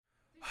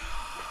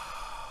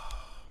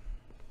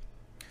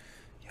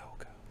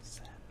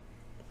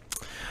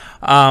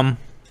Some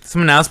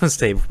announcements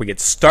today before we get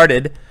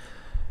started.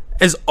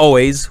 As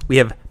always, we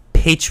have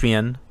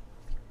Patreon.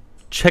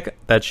 Check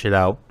that shit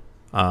out.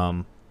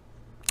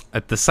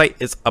 The site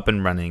is up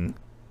and running.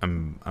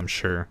 I'm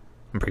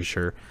pretty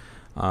sure.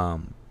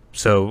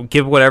 So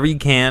give whatever you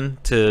can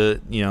to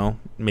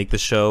make the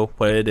show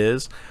what it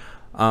is.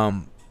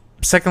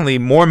 Secondly,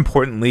 more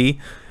importantly,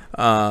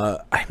 I'm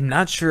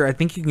not sure. I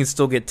think you can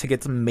still get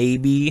tickets,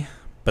 maybe,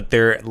 but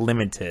they're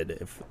limited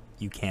if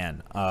you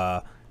can.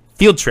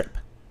 Field trip,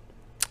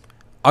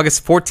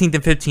 August 14th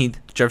and 15th,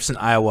 Jefferson,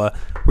 Iowa.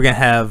 We're gonna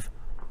have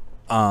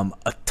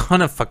a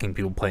ton of fucking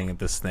people playing at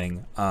this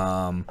thing.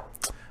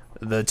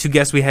 The two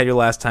guests we had here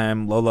last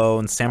time, Lolo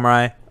and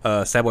Samurai,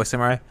 Sad Boy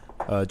Samurai,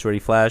 Jordy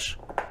Flash.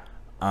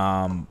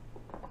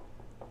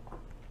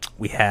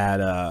 We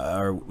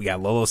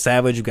got Lolo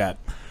Savage. We got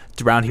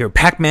around here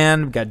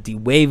Pac-Man. We got D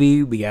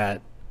Wavy. We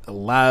got a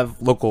lot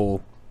of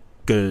local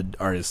good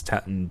artists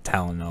and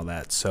talent and all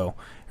that. So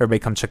everybody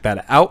come check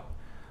that out.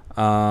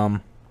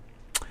 And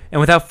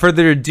without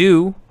further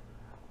ado,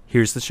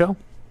 here's the show.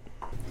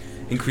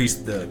 Increase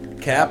the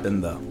cap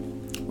and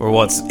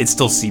it's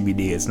still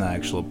CBD. It's not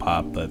actual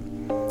pop, but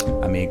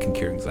I mean it can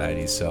cure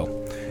anxiety. So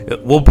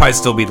we'll probably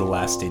still be the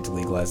last state to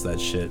legalize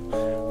that shit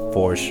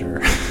for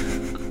sure.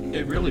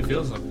 It really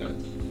feels like that.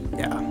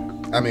 Yeah.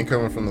 I mean,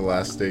 coming from the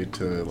last state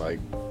to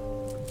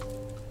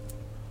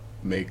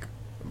make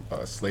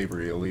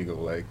slavery illegal,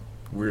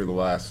 we're the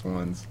last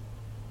ones.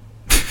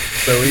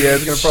 So yeah,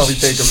 it's gonna probably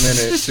take a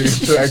minute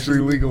to actually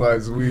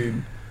legalize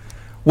weed.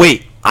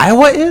 Wait,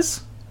 Iowa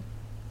is?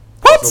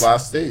 What? It's the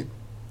last state.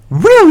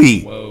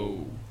 Really?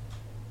 Whoa.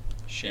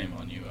 Shame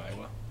on you,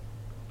 Iowa.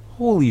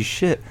 Holy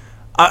shit.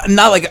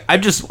 I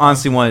just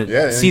honestly want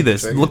to see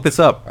this. Look this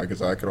up. I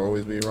guess I could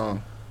always be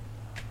wrong.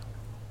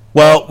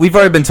 Well, we've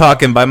already been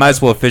talking, but I might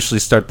as well officially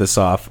start this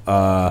off.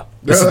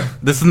 This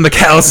is the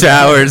McAllister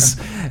Hours.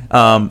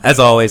 As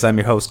always, I'm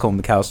your host, Cole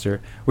McAllister.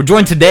 We're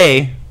joined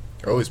today.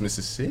 Oh, it's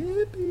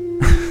Mississippi.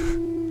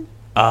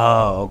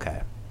 Oh,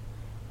 okay.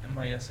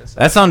 MISS.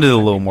 That sounded a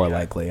little more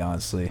likely,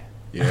 honestly.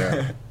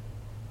 Yeah.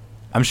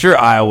 I'm sure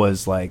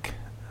Iowa's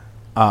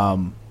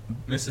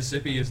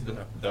Mississippi is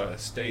the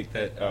state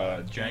that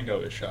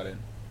Django is shot in.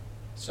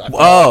 So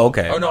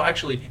okay. Oh no,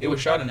 actually, it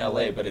was shot in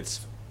L.A., but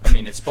it's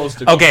supposed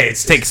to be... Okay, it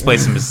takes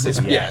place in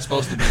Mississippi. It's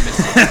supposed to be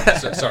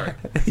Mississippi. Sorry.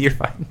 You're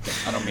fine.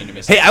 I don't mean to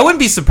miss. Hey, I wouldn't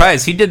be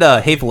surprised. He did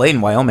Hateful Eight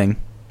in Wyoming.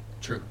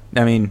 True.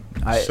 I mean...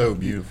 so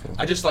beautiful.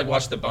 I just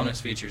watched the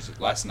bonus features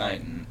last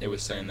night, and it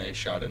was saying they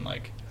shot in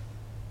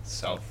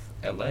South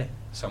L.A.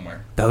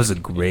 somewhere. That was a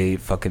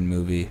great fucking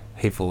movie,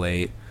 Hateful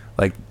Eight.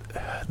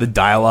 The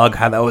dialogue,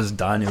 how that was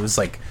done, it was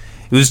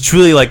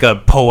truly a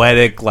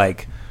poetic,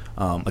 like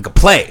a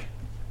play.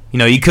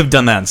 You could have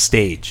done that on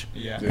stage.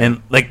 Yeah.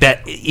 And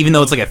that, even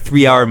though it's a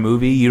 3-hour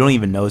movie, you don't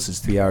even notice it's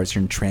 3 hours.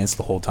 You're entranced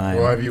the whole time.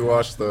 Well, have you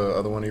watched the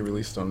other one he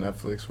released on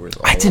Netflix? Where it's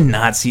all I did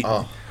not see.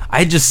 Oh. I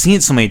had just seen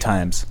it so many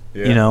times.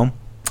 Yeah.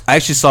 I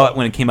actually saw it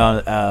when it came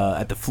out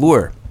at the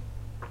Fleur,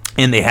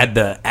 and they had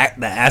the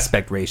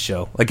aspect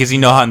ratio. As you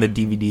know how in the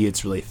DVD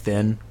it's really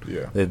thin.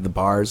 Yeah. The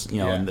bars.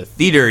 In the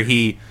theater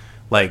he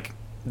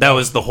that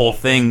was the whole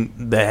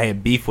thing that I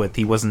had beef with.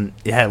 It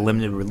had a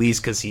limited release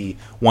because he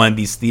wanted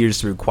these theaters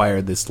to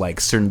require this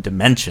certain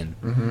dimension.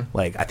 Mm-hmm.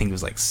 I think it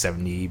was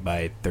 70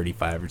 by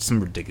 35 or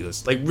some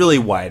ridiculous, really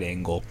wide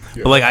angle.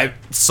 Yeah. But I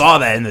saw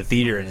that in the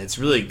theater, and it's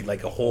really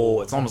a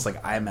whole. It's almost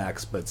like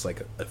IMAX, but it's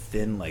a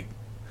thin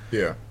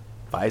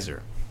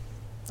visor.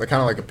 Kind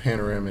of like a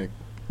panoramic.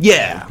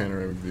 Yeah.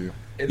 Panoramic view.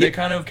 They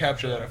kind of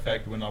capture that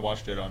effect when I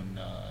watched it on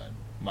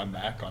my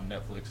Mac on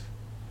Netflix.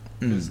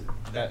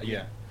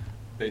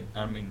 I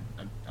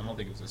don't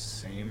think it was the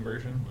same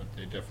version, but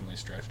they definitely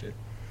stretched it.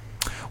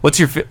 What's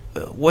your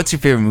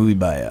favorite movie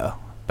by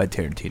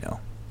Tarantino?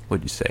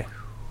 What'd you say?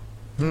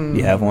 Do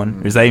you have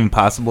one? Or is that even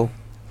possible?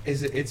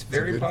 It's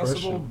very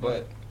possible, question.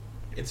 but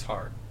it's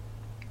hard.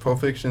 Pulp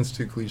Fiction's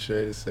too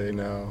cliche to say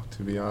now,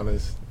 to be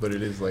honest, but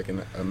it is a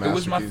masterpiece. It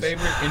was my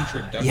favorite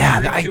introduction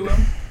to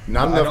him.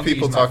 Not enough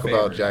people talk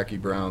about Jackie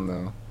Brown,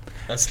 though.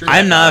 That's true.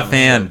 I'm not a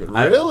fan.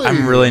 Really?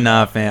 I'm really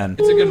not a fan.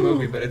 It's a good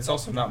movie, but it's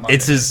also not my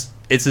favorite.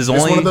 It's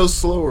one of those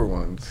slower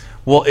ones.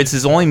 Well, it's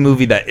his only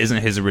movie that isn't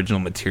his original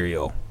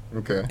material.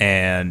 Okay.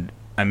 And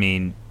I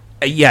mean,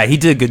 yeah, he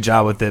did a good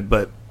job with it,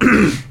 but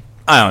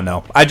I don't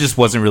know. I just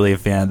wasn't really a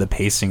fan of the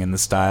pacing and the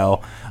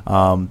style.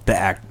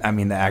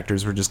 The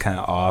actors were just kind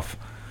of off.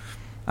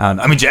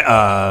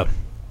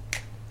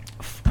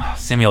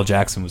 Samuel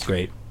Jackson was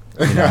great.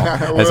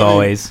 As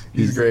always.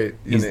 He's great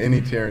in any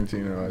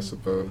Tarantino, I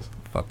suppose.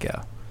 Fuck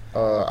yeah.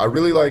 I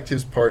really liked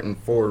his part in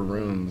 4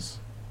 Rooms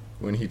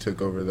when he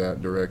took over that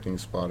directing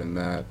spot in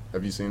that.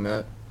 Have you seen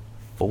that?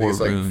 4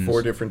 Rooms.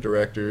 4 different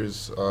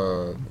directors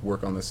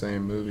work on the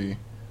same movie.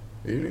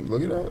 You didn't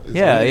look it up?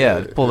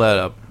 Pull that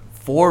up.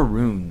 4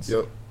 Rooms.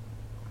 Yep.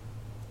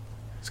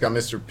 It's got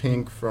Mr.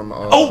 Pink from...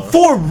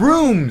 4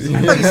 Rooms!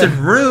 I thought you said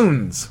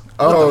Runes.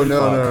 Oh,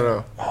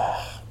 no.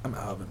 Oh, I'm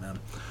out of it, man.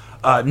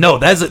 No,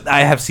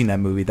 I have seen that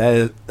movie.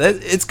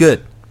 It's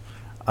good.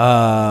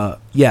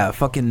 Yeah,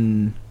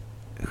 fucking...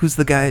 Who's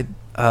the guy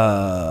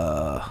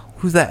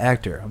Who's that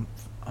actor?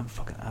 I'm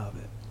fucking out of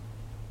it.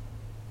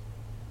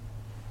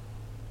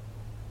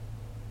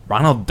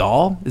 Ronald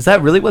Dahl? Is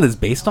that really what it's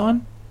based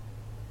on?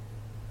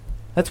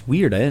 That's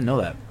weird. I didn't know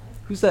that.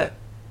 Who's that?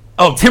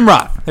 Oh, Tim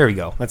Roth. There we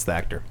go. That's the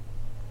actor.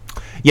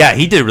 Yeah,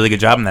 he did a really good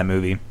job in that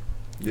movie.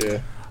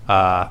 Yeah.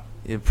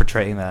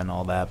 Portraying that and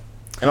all that.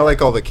 And I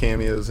like all the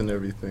cameos and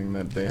everything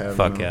that they have.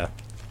 Fuck yeah.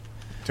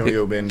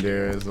 Antonio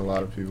Banderas, a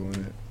lot of people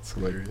in it. It's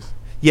hilarious.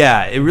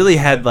 Yeah, it really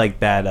had like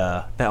that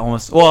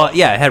almost. Well,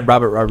 yeah, it had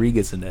Robert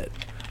Rodriguez in it.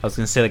 I was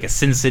gonna say like a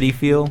Sin City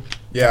feel.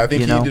 Yeah, I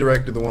think You he know?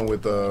 directed the one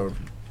with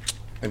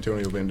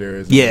Antonio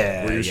Banderas.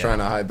 Yeah, where he was yeah. trying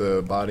to hide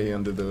the body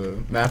under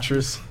the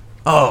mattress.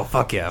 Oh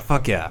fuck yeah,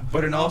 fuck yeah.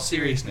 But in all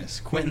seriousness,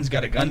 Quentin's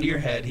got a gun to your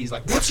head. He's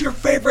like, "What's your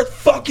favorite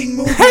fucking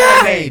movie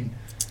I made?"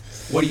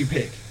 What do you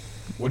pick?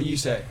 What do you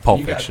say? Pulp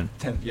You got Fiction.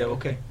 10 yeah,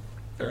 okay.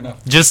 Fair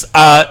enough. Just,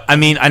 I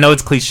mean, I know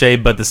it's cliche,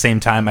 but at the same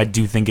time, I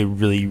do think it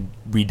really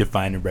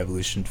redefined a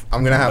revolution.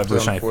 I'm gonna have to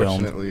revolutionary film.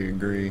 unfortunately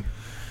agree,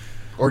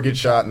 or get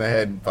shot in the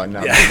head by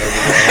not Yeah. being able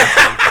to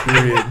answer,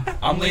 period.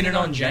 I'm leaning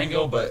on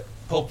Django, but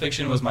Pulp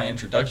Fiction was my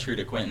introductory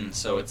to Quentin,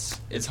 so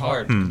it's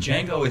hard.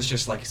 Django is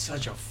just like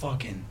such a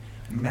fucking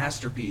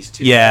masterpiece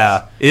too.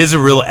 Yeah, it is a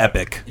real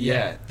epic.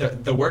 Yeah,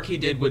 the work he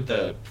did with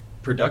the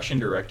production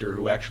director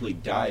who actually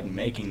died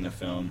making the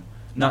film,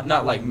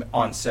 not like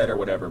on set or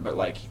whatever, but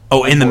like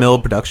Oh, in the middle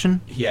of production?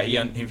 Yeah, he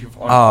unfortunately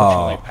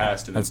Oh,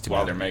 passed that's too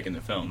while bad. they're making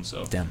the film.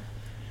 So Damn.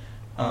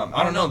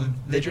 I don't know.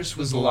 There just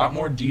was a lot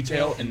more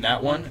detail in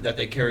that one that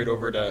they carried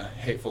over to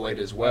Hateful Eight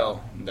as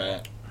well.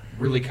 That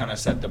really kind of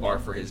set the bar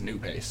for his new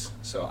pace.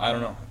 So I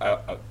don't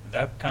know.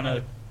 That kind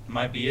of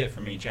might be it for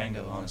me,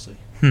 Django. Honestly.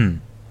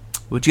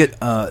 What'd you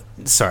get?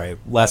 Sorry,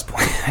 last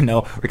point. I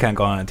know we're kind of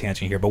going on a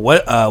tangent here, but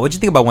what'd you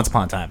think about Once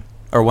Upon a Time?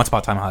 Or Once Upon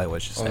a Time in Hollywood, I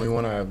should say. Only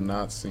one I have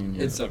not seen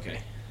yet. It's okay.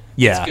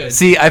 Yeah. It's good.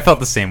 See, I felt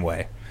the same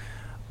way.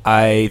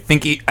 I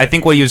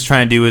think what he was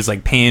trying to do is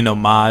like pay an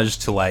homage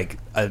to like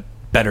a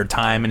better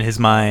time in his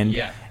mind.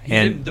 Yeah, he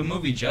And did the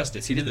movie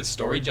justice. He did the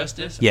story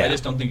justice. Yeah. I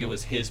just don't think it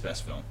was his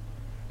best film,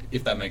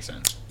 if that makes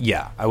sense.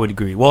 yeah, I would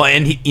agree. Well,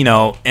 and he,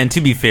 and to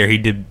be fair, he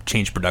did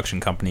change production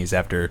companies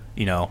after,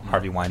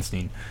 Harvey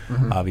Weinstein,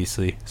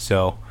 obviously.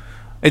 So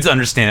it's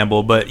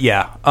understandable, but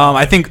yeah,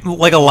 I think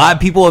like a lot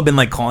of people have been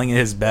like calling it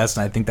his best,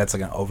 and I think that's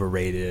like an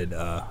overrated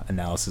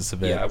analysis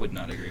of it. Yeah, I would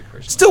not agree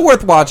personally. Still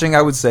worth watching,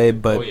 I would say,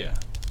 but Oh yeah.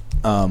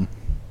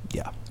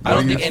 yeah. I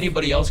don't do you- think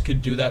anybody else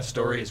could do that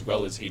story as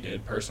well as he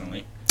did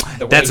personally.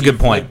 The way That's a he good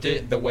point. flipped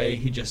it, the way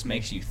he just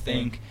makes you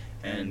think,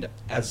 and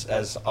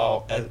as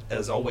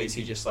always,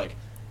 he just like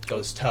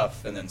goes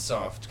tough and then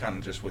soft, kind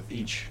of just with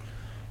each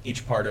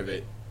part of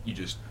it. You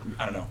just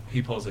I don't know.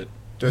 He pulls it.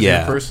 Does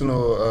Yeah.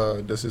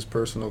 does his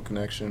personal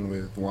connection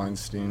with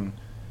Weinstein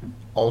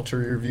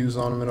alter your views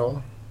on him at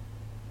all?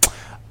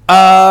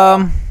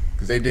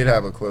 Because they did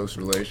have a close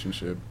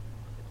relationship.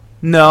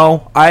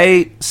 No,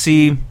 I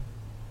see.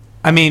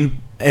 I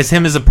mean, as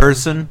him as a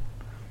person,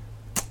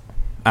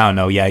 I don't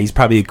know. Yeah, he's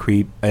probably a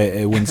creep.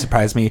 It wouldn't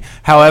surprise me.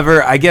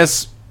 However, I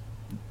guess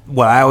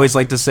what I always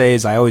like to say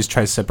is I always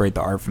try to separate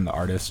the art from the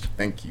artist.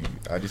 Thank you.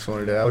 I just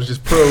wanted to. I was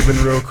just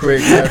probing real quick.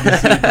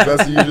 Because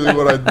that's usually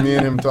what me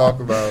and him talk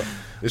about.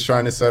 Is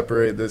trying to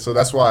separate this. So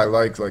that's why I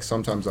like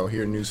sometimes I'll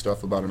hear new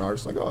stuff about an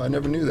artist. Like, oh, I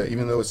never knew that.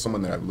 Even though it's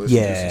someone that I've listened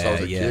to since I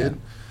was a kid.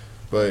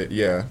 But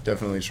yeah,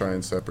 definitely try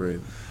and separate.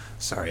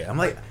 Sorry, I'm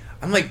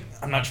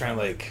not trying to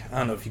like. I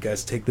don't know if you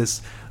guys take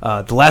this.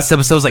 The last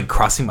episode was like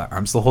crossing my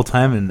arms the whole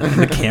time, and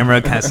the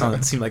camera kind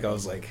of seemed like I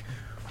was like,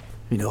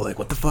 like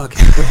what the fuck.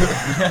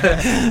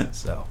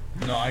 So,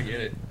 No, I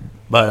get it.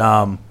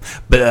 but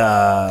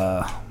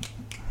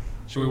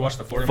Should we watch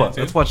the Florida Man fuck,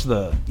 too? let's watch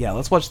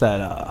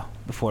that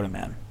the Florida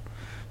Man.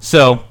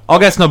 So, all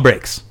gas, no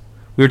breaks.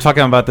 We were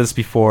talking about this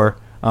before.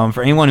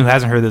 For anyone who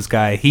hasn't heard this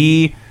guy,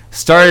 he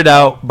started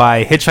out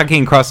by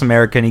hitchhiking across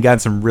America, and he got in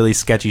some really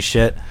sketchy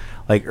shit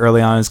like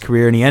early on in his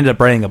career, and he ended up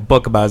writing a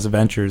book about his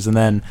adventures. And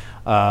then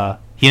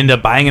he ended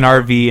up buying an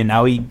RV, and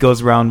now he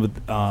goes around with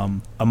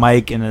a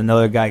mic and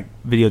another guy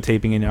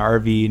videotaping in an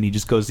RV, and he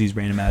just goes to these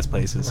random ass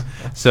places.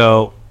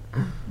 So,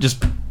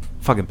 just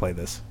fucking play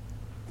this.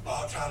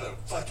 Bob tried to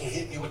fucking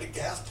hit me with a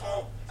gas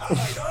pump. I was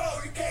like,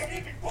 no, you can't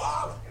hit me,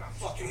 Bob. And I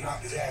fucking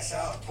knocked his ass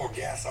out, poured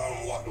gas on him,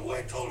 and walked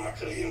away. Told him I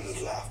could have ended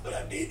his life, but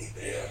I didn't.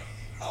 Yeah,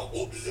 I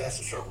whooped his ass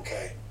in Circle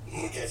K.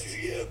 When he catches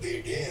you up there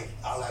again,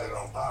 I'll light it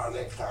on fire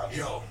next time.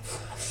 Yo,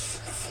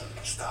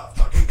 stop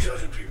fucking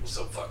judging people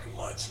so fucking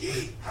much. Yeah,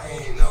 I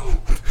ain't no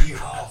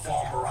yeehaw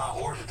farmer out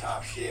horse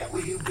type shit.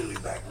 We hillbilly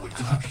backwoods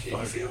type shit.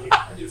 You feel me?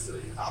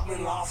 I've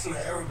been lost in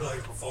the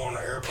Everglades before on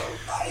the airboat.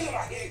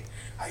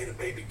 I hit a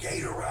baby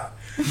gator right.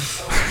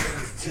 So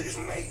it's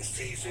mating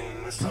season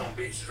and there's some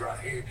bitches right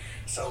here.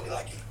 So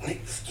like he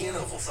nicked the skin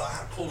of them, so I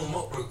had to pull them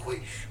up real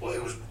quick. Well,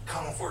 it was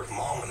coming for his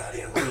mom and I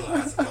didn't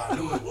realize it. I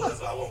knew it was,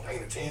 but I wasn't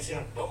paying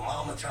attention. But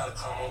mama tried to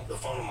climb up the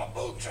front of my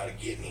boat and try to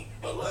get me.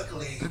 But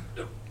luckily,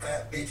 the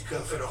fat bitch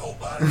couldn't fit a whole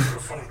body to the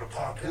front of the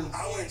pocket.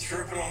 I went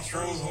tripping on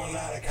shrooms one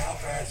night at a cow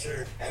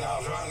pasture, and I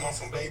was riding on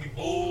some baby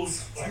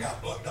bulls, and I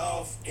got bucked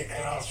off, and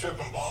I was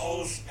tripping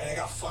balls, and I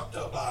got fucked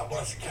up by a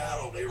bunch of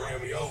cattle. They ran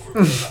me over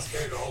because I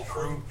scared the whole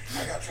crew.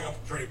 I got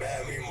trampled pretty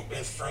bad, me and my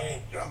best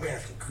friend. I've been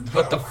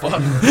What the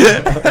fuck?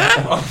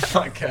 Oh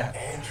my god.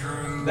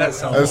 Andrew. That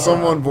sounds As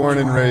someone born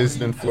and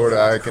raised in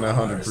Florida, I can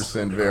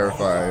 100%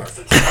 verify. This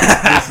is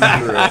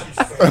real.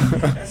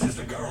 That's just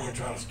the government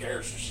trying to scare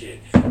us and shit.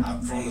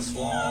 I'm from the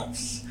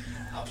swamps.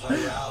 I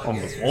play out. From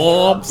the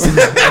swamps.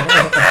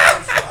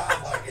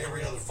 Like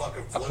every other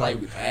fucking I play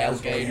with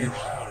alligators.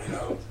 around, you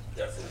know.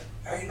 Definitely.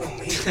 I ain't no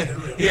mean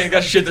dude. He ain't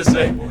got shit to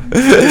say.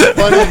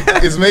 Funny,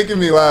 it's making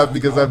me laugh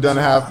because I've done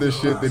half this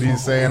shit that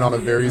he's saying on a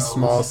very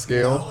small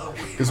scale.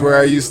 Because where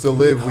I used to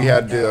live, we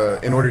had to,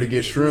 in order to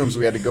get shrooms,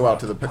 we had to go out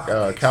to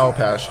the cow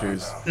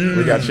pastures.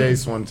 We got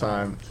chased one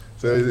time.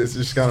 So it's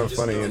just kind of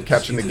funny. And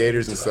catching the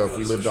gators and stuff,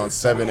 we lived on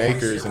 7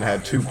 acres and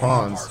had 2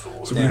 ponds.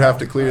 So we'd have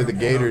to clear the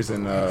gators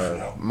and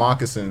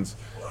moccasins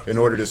in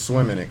order to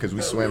swim in it, because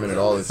we swim in it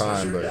all the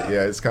time. But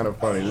yeah, it's kind of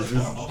funny. This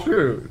is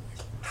true.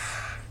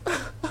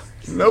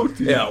 No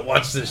teeth. Yeah,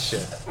 watch this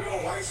shit. We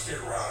don't like shit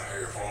around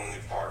here if only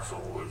parks or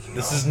woods. You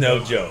This know? is no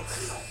joke.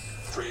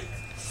 3,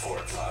 4,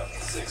 5,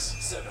 6,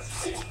 7,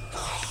 8,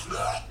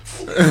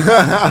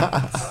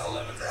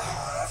 11,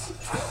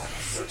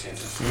 12, 13,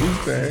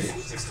 Okay.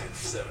 16,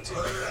 17,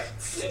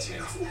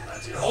 18,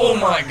 19. Oh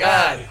my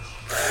god.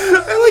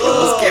 I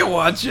almost can't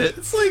watch it.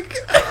 It's like,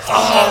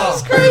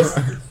 Oh, Christ.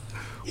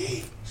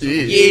 Jeez.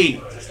 yee.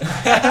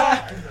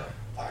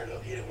 Fired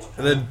up, hit it one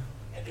And then,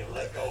 and then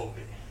let go of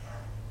it.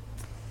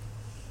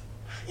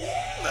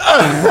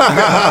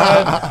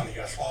 Yeah. You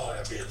gotta swallow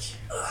that bitch.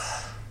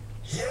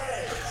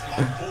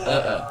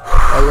 Yeah.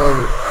 I love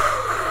it.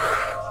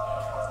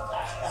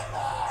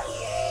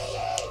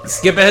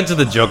 skip ahead to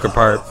the Joker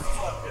part. Yeah,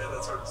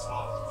 that's hard to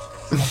swallow.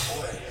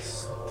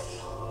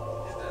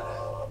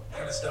 What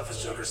kind of stuff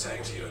is Joker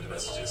saying to you in the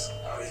messages?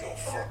 Oh, he's gonna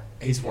fuck.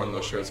 He's worn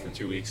those shirts for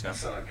 2 weeks now.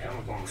 Son,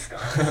 chemical in the sky.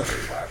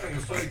 I think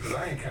it's funny because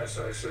I ain't catch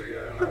that shit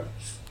yet. And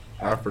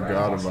I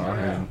forgot about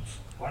him.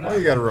 Why Why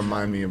you gotta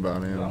remind me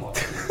about him? Oh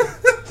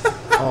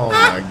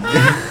my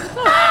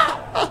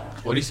god.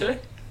 What'd he say?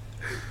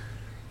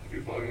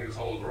 You fucking his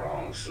hoes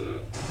wrong,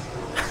 shit.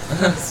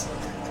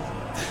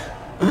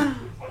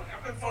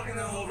 I've been fucking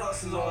that whole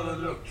rust since I was a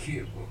little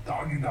kid, bro.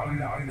 Doggy,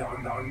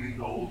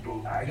 old,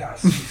 bro. I got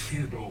 6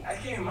 kids, bro. I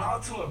came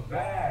out to a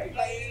bag.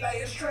 Like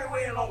it's straight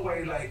away in no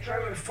way. Like,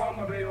 straight away fucked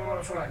my baby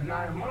mama for like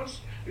 9 months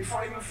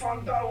before I even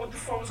found out what the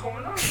fuck was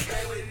going on.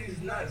 Straight away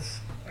these nuts.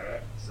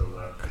 Alright,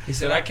 so, He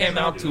said, I came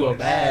out to a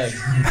bag.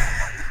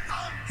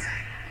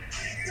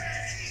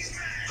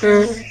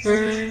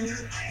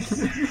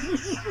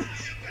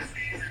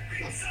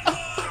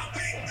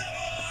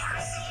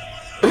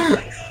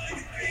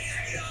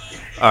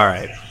 All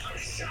right.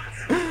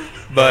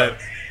 But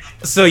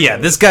so yeah,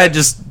 this guy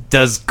just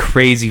does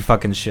crazy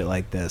fucking shit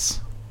like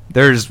this.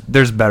 There's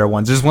better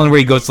ones. There's one where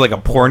he goes to like a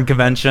porn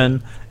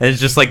convention and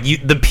it's just like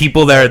the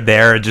people that are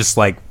there are just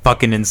like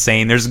fucking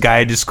insane. There's a guy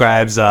who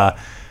describes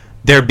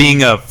there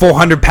being a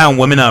 400-pound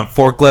woman on a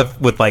forklift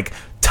with like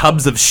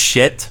tubs of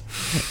shit,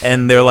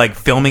 and they're like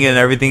filming it and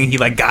everything. He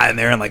like got in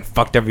there and like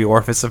fucked every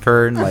orifice of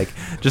her, and like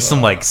just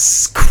some like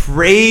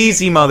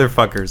crazy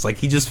motherfuckers. Like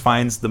he just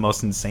finds the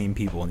most insane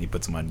people and he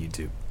puts them on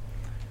YouTube.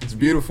 It's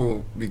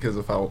beautiful because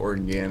of how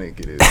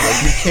organic it is.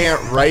 Like, you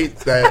can't write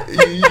that.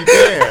 You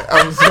can't.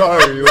 I'm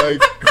sorry.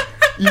 Like,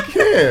 you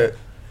can't.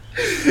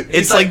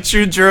 It's like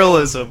true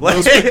journalism. Like,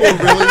 Those people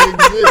really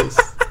exist.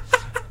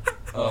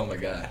 Oh my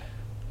god.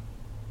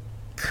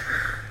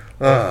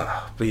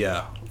 but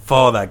yeah,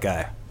 follow that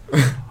guy.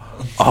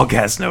 All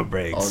gas, no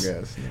brakes. All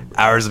gas.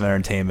 Hours of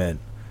entertainment.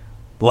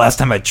 The last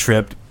time I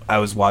tripped, I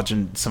was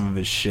watching some of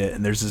his shit,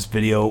 and there's this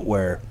video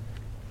where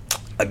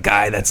a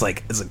guy that's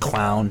like is a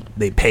clown.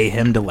 They pay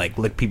him to like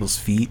lick people's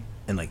feet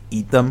and like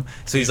eat them.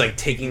 So he's like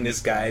taking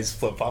this guy's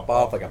flip flop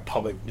off like a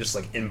public, just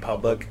like in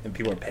public, and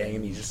people are paying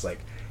him. He's just like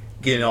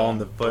getting all in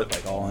the foot,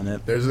 like all in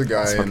it. There's a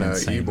guy It's in fucking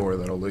insane. Ybor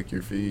that'll lick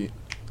your feet.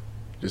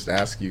 Just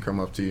ask you, come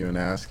up to you and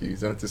ask you.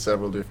 He's done it to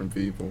several different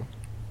people.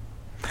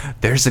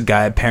 There's a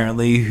guy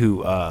apparently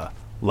who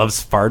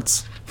loves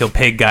farts. He'll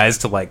pay guys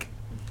to like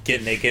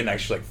get naked and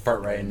actually like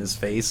fart right in his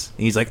face.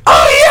 And he's like,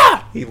 oh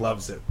yeah, he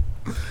loves it.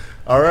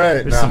 All right,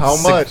 There's now some how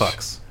sick much?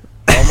 fucks.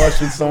 How much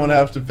would someone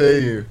have to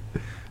pay you?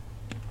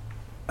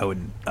 I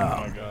wouldn't. Oh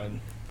my god.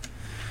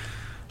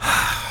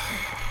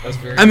 That's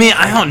very. I mean,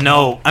 I don't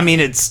know. I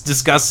mean, it's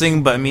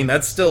disgusting, but I mean,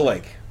 that's still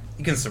like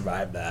you can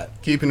survive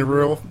that. Keeping it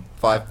real,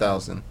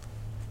 5,000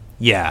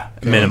 Yeah,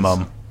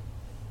 minimum.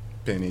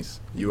 pennies.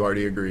 You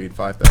already agreed,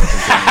 5,000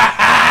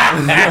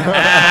 pennies.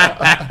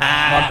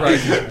 My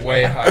price is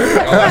way higher.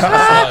 Y'all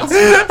are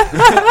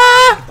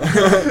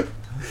sluts.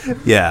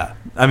 Yeah,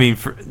 I mean,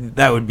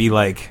 that would be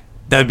like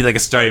a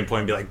starting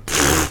point. Be like,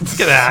 let's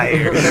get out of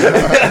here.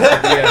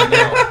 Yeah,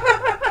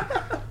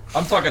 no.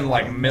 I'm talking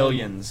like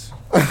millions.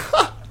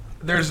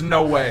 There's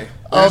no way.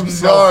 I'm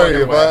There's no sorry,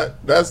 fucking way.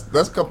 but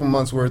that's a couple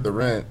months worth of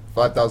rent.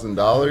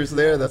 $5,000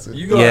 there. That's a,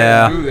 You go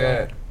Yeah. ahead and do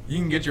that. You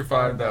can get your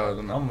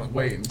 5,000. I'm gonna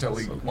wait until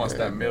he wants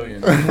that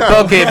million.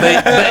 Okay,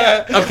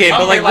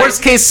 but like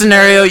worst case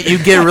scenario, you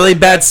get a really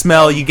bad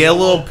smell, you get a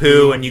little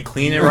poo, and you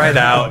clean it right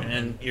out,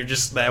 and you're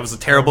just that was a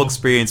terrible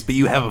experience, but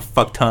you have a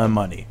fuck ton of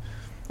money.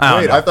 I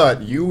don't know. I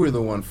thought you were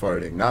the one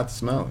farting, not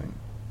smelling.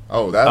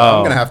 Oh, I'm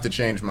gonna have to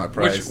change my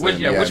price. Which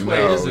then.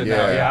 way is it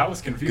now? Yeah, I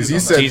was confused. Because you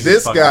on said that. Jesus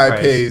this fucking guy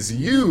Christ. pays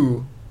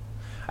you.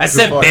 I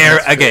said fuck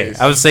bare. his Okay,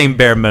 face. I was saying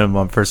bare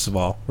minimum. First of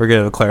all, we're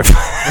gonna clarify.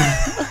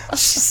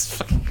 Jesus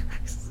fucking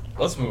Christ.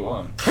 Let's move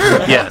on.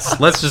 Yes,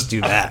 let's just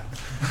do that.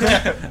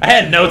 I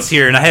had notes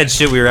here, and I had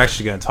shit we were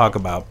actually gonna talk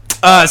about.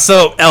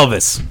 So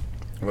Elvis,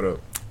 What up?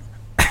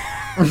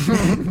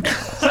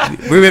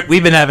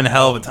 we've been having a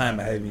hell of a time.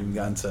 I haven't even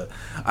gotten to.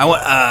 I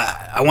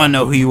want to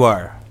know who you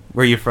are,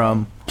 where you're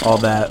from, all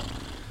that.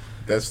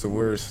 That's the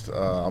worst.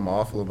 I'm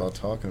awful about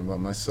talking about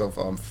myself.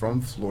 I'm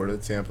from Florida,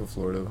 Tampa,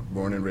 Florida,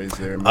 born and raised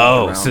there. Moved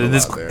Oh, around so a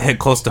this lot there. hit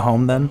close to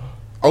home then?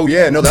 Oh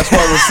yeah, no, that's what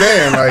I was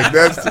saying.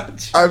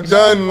 Like I've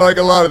done like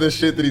a lot of the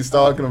shit that he's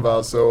talking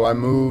about. So I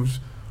moved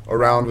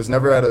around, was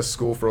never at a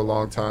school for a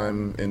long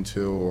time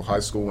until high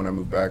school when I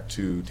moved back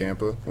to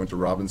Tampa. Went to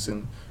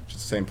Robinson, which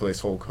is the same place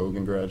Hulk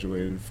Hogan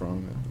graduated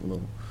from.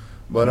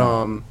 But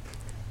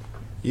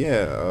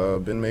yeah,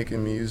 been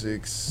making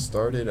music.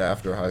 Started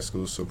after high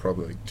school, so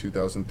probably like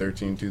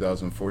 2013,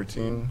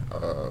 2014.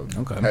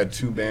 Okay. Had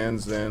two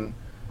bands then.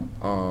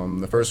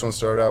 The first one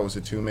started out was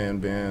a two-man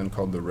band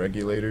called the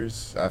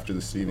Regulators after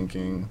the Stephen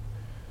King,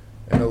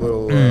 and a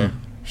little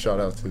shout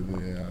out to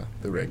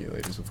the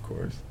Regulators, of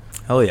course.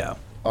 Hell yeah.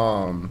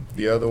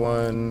 The other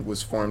one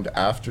was formed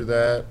after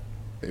that.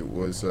 It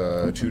was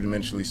Two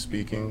Dimensionally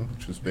Speaking,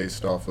 which was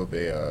based off of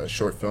a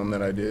short film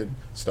that I did,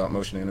 stop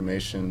motion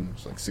animation. It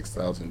was like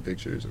 6,000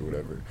 pictures or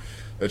whatever.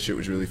 That shit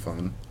was really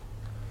fun.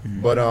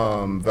 But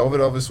Velvet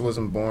Elvis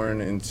wasn't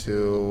born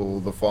until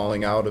the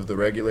falling out of the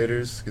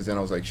Regulators, because then I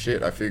was like,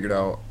 shit, I figured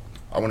out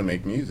I want to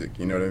make music,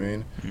 you know what I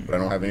mean? But I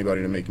don't have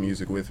anybody to make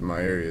music with in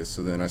my area,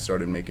 so then I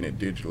started making it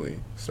digitally.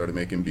 Started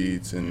making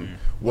beats, and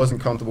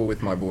wasn't comfortable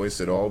with my voice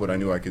at all, but I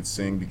knew I could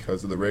sing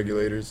because of the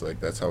Regulators. Like,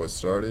 that's how it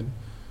started.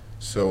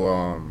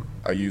 So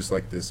I used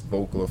like this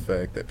vocal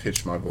effect that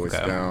pitched my voice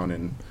down,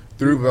 and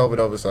through Velvet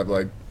Elvis I've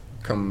like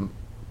come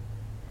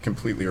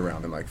completely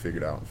around and like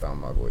figured out and found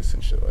my voice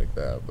and shit like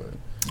that. But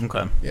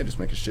Okay. yeah, just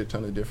make a shit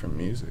ton of different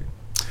music.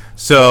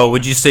 So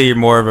would you say you're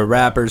more of a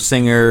rapper,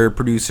 singer,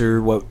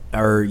 producer? What,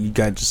 or you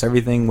got just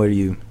everything? What are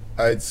you?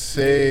 I'd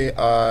say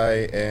I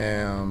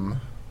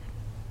am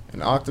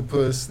an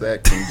octopus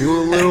that can do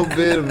a little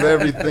bit of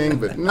everything,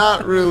 but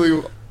not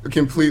really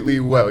completely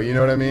well, you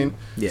know what I mean?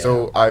 Yeah.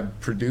 So I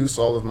produce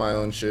all of my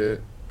own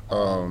shit,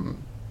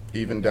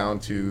 even down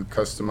to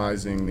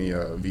customizing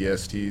the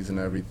VSTs and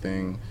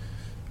everything.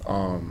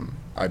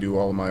 I do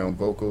all of my own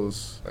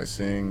vocals, I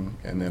sing,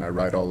 and then I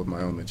write all of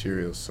my own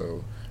materials.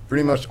 So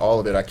pretty much all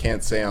of it. I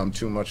can't say I'm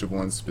too much of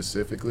one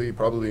specifically,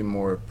 probably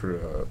more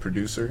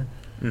producer,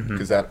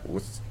 because that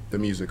with the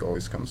music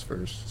always comes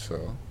first.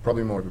 So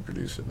probably more of a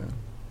producer then.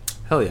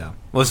 Hell yeah.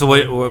 Well, so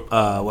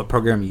what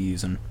program are you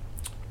using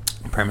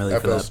primarily for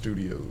FL that?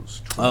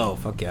 Studios. Oh,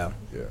 fuck yeah.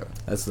 Yeah.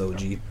 That's the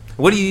OG.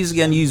 What do you use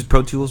again? You use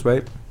Pro Tools,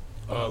 right?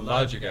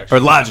 Logic, actually.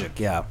 Or Logic,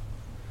 yeah.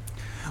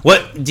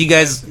 What do you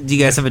guys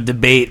have a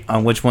debate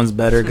on which one's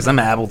better? Because I'm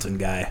an Ableton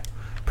guy,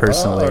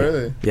 personally. Oh,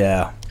 really?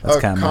 Yeah, that's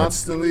kind of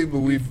constantly,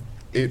 but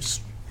it's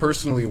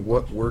personally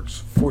what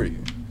works for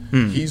you.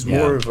 He's yeah.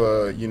 more of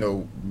a,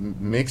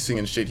 mixing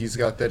and shit. He's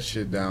got that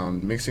shit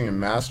down. Mixing and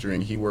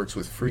mastering, he works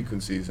with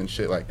frequencies and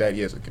shit like that.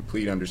 He has a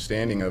complete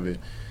understanding of it.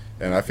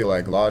 And I feel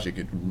like Logic,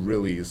 it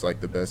really is like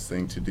the best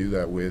thing to do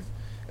that with.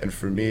 And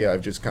for me,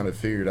 I've just kind of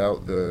figured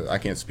out I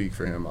can't speak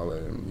for him. I'll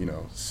let him,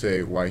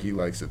 say why he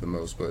likes it the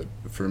most. But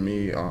for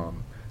me,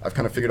 I've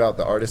kind of figured out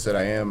the artist that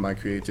I am, my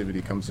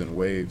creativity comes in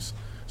waves.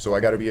 So I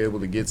got to be able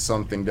to get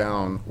something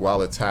down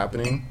while it's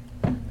happening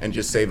and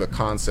just save a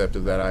concept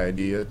of that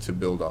idea to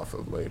build off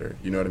of later.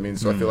 You know what I mean?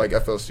 So I feel like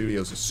FL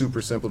Studios is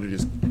super simple to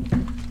just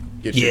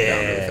get shit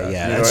down really fast.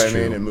 Yeah, you know that's what I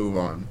mean? true. And move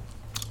on.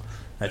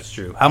 That's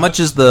true. How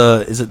much is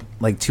it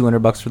like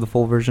 $200 for the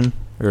full version?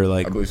 Or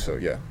like, I believe so,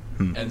 yeah.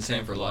 And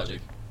same for Logic.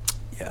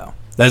 yeah.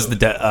 That's the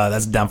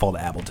downfall to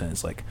Ableton.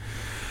 It's like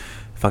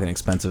fucking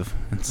expensive.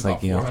 It's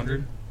like, About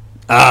 400.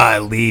 At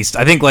least.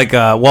 I think like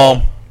I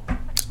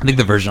think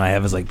the version I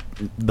have is like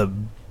the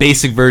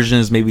basic version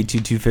is maybe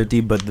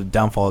 $250, but the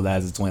downfall of that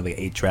is it's only like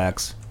 8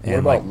 tracks. What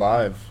about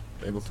live?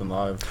 Ableton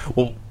Live?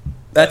 Well,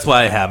 that's what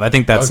I have. I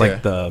think that's Okay.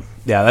 like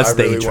that's I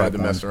the really 8 wanted track to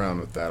one. mess around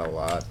with that a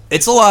lot.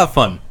 It's a lot of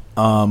fun.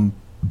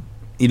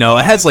 It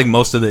has like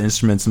most of the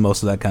instruments and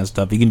most of that kind of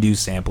stuff. You can do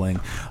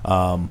sampling.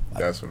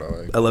 That's what I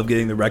like. I love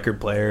getting the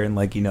record player and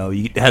like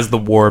it has the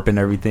warp and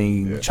everything.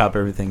 You can chop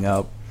everything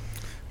up.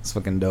 It's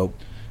fucking dope.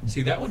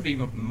 See, that would be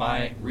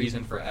my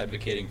reason for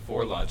advocating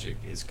for Logic,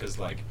 is because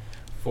like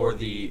for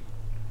the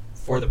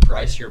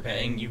price you're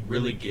paying, you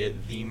really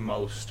get the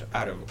most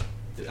out of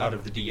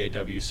the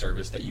DAW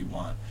service that you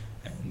want.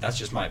 And that's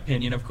just my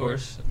opinion, of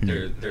course.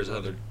 There's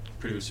other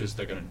producers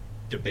that are going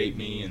to debate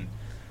me, and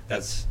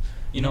that's,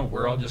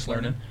 we're all just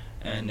learning.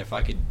 And if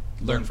I could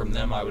learn from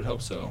them, I would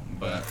hope so.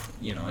 But,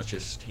 it's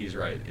just, he's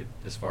right.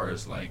 As far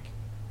as, like,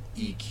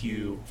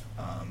 EQ,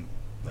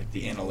 like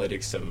the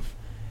analytics of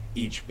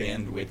each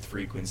bandwidth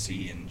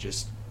frequency and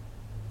just,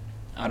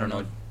 I don't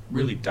know,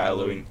 really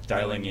dialing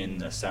in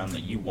the sound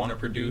that you want to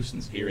produce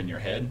and hear in your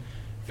head.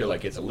 I feel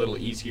like it's a little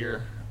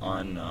easier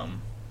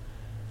on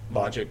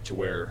Logic, to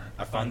where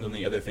I find on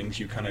the other things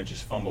you kind of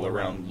just fumble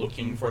around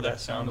looking for that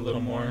sound a little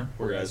more,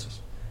 whereas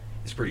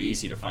it's pretty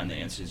easy to find the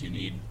answers you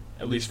need,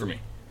 at least for me.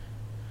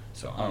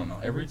 So I don't know,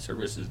 every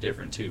service is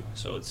different too,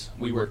 so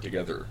we work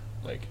together,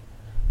 like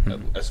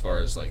as far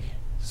as like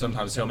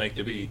sometimes he'll make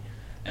the beat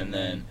and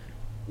then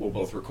we'll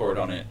both record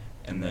on it,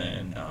 and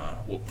then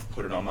we'll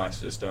put it on my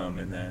system,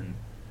 and then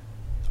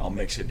I'll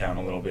mix it down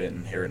a little bit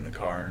and hear it in the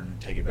car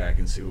and take it back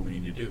and see what we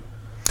need to do.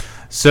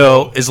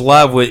 So is a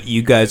lot of what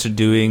you guys are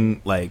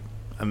doing, like,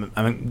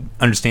 I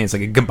understand it's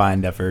like a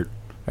combined effort.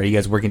 Are you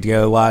guys working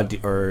together a lot,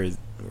 or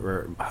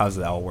how does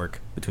that all work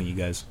between you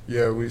guys?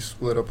 Yeah, we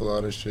split up a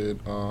lot of shit.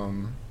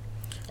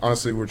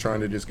 Honestly, we're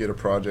trying to just get a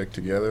project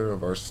together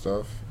of our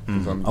stuff.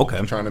 I'm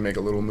trying to make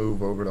a little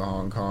move over to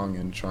Hong Kong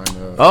and trying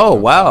to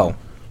wow,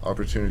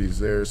 opportunities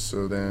there.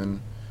 So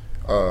then,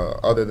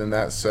 other than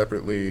that,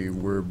 separately,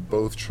 we're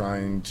both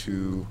trying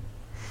to,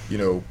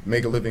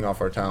 make a living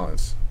off our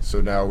talents. So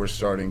now we're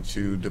starting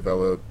to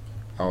develop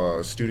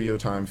studio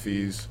time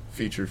fees,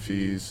 feature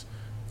fees.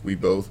 We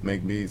both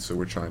make beats, so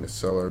we're trying to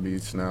sell our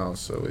beats now.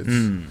 So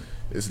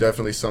it's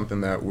definitely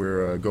something that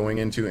we're going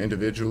into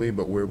individually,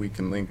 but where we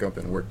can link up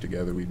and work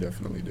together, we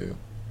definitely do.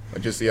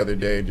 Like just the other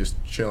day, just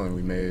chilling,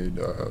 we made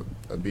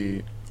a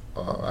beat.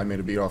 I made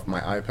a beat off my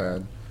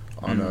iPad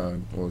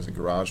on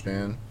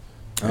GarageBand,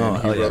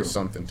 and he wrote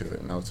something to it,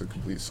 and now it's a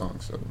complete song.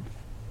 So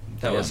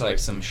that was like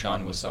some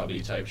Sean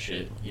Wasabi type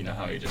shit. You know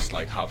how he just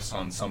like hops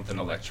on something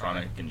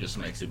electronic and just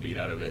makes a beat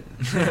out of it.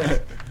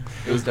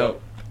 It was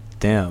dope.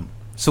 Damn.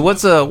 So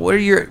what's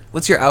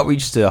your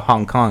outreach to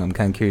Hong Kong? I'm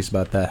kind of curious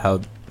about that.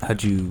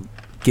 How'd you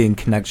get in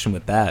connection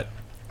with that?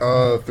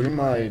 Through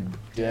my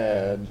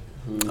dad.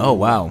 Who Oh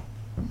wow.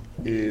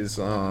 Is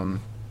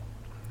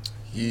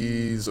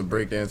he's a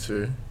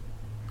breakdancer.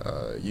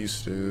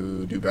 Used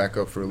to do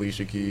backup for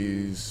Alicia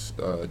Keys.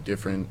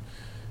 Different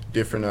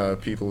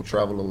people,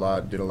 traveled a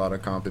lot, did a lot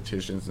of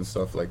competitions and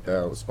stuff like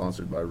that. Was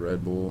sponsored by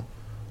Red Bull.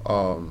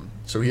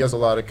 So he has a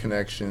lot of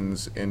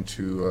connections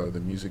into the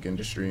music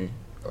industry,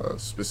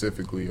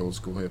 specifically old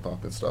school hip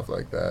hop and stuff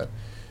like that.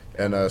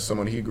 And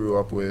someone he grew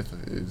up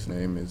with, his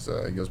name is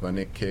he goes by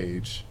Nick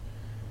Cage,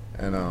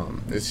 and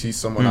he's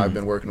someone I've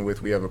been working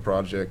with. We have a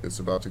project that's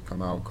about to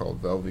come out called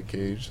Velvet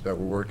Cage that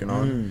we're working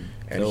on,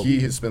 and he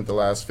has spent the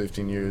last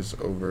 15 years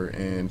over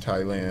in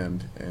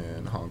Thailand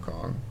and Hong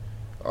Kong,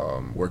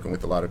 working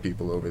with a lot of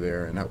people over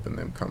there and helping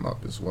them come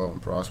up as well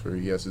and prosper.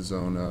 He has his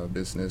own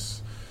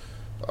business,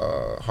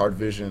 Hard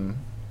Vision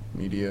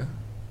Media,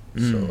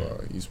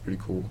 so he's pretty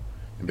cool.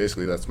 And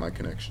basically that's my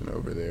connection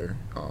over there.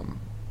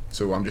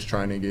 So I'm just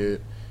trying to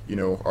get,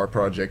 our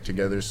project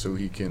together so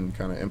he can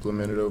kind of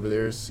implement it over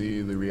there,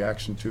 see the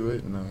reaction to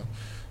it, and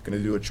going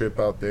to do a trip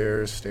out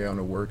there, stay on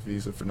a work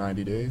visa for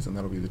 90 days, and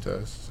that'll be the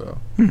test. So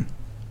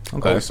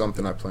always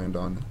something I planned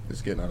on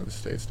is getting out of the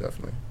States,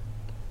 definitely.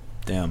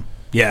 Damn.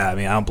 Yeah, I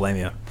mean, I don't blame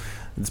you.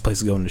 This place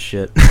is going to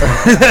shit. Yeah,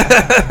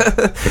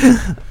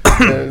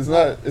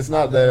 it's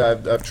not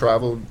that I've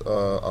traveled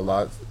a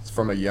lot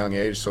from a young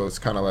age, so it's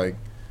kind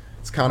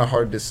of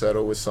hard to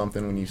settle with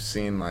something when you've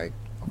seen like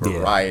a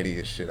variety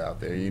of shit out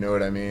there. You know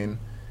what I mean?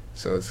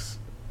 So it's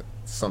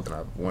something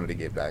I wanted to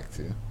get back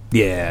to.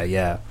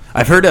 Yeah.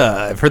 I've heard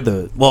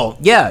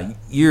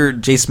you're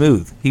Jay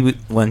Smooth.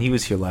 When he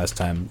was here last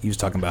time, he was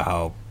talking about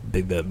how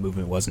big the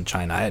movement was in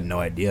China. I had no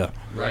idea.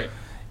 Right.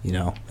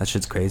 That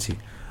shit's crazy.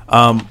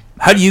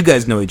 How do you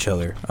guys know each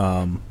other?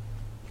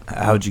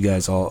 How'd you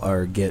guys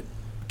all get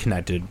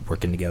connected,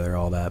 working together,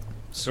 all that?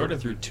 Sort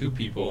of through two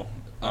people.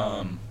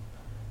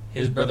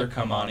 His brother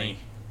Kamani,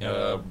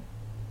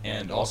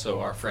 and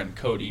also our friend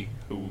Cody,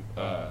 who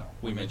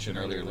we mentioned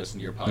earlier, listened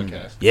to your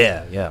podcast.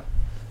 Yeah.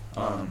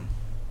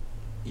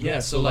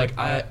 So like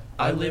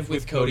I lived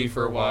with Cody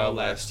for a while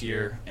last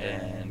year,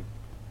 and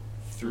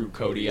through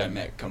Cody I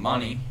met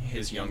Kamani,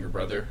 his younger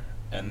brother,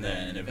 and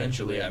then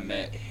eventually I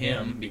met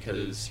him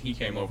because he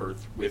came over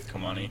with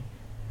Kamani,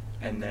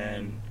 and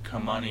then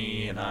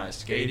Kamani and I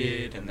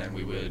skated, and then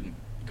we would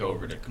go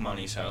over to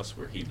Kamani's house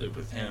where he lived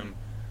with him,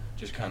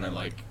 just kind of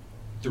like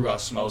through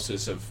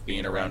osmosis of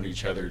being around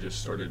each other,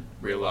 just started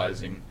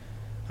realizing,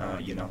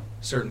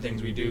 certain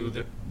things we do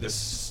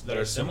that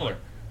are similar.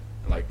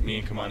 Like me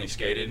and Kamani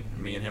skated,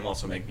 me and him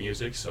also make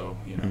music, so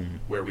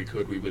where we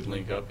could, we would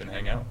link up and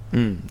hang out.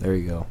 There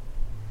you go.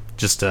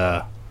 Just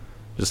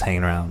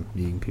hanging around,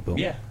 meeting people.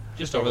 Yeah,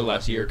 just over the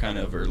last year, kind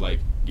of, or like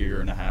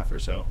year and a half or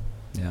so.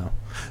 Yeah,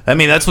 I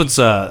mean that's what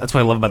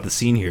I love about the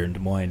scene here in Des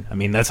Moines. I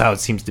mean that's how it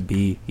seems to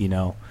be.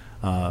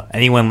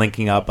 Anyone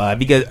linking up. Are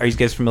you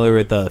guys familiar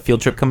with the Field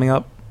Trip coming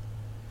up?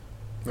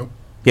 Nope.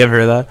 You haven't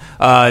heard of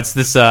that?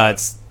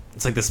 It's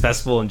It's like this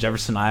festival in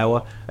Jefferson,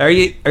 Iowa. Are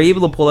you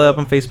able to pull that up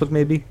on Facebook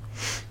maybe?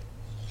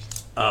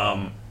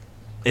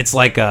 It's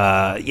like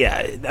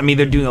yeah. I mean,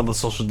 they're doing all the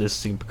social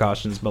distancing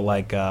precautions, but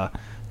like House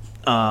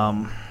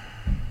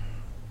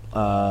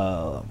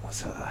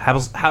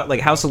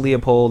of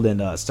Leopold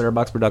and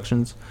Stutterbox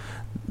Productions.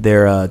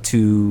 They're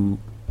two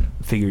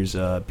figures,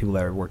 people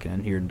that are working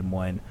in here in Des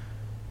Moines,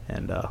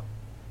 and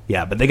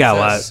yeah, but they got a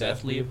lot.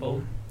 Seth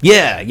Leopold.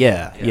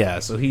 Yeah.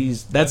 So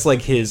that's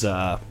like his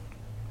and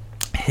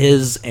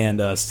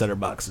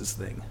Stutterbox's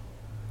thing.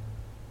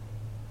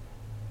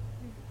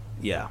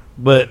 Yeah,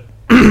 but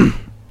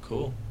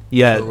Cool.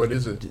 yeah. So what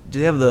is it? Do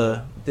they have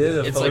the?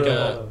 It's like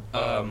a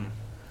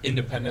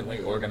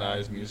independently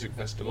organized music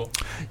festival.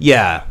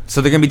 Yeah,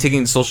 so they're gonna be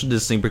taking social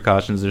distancing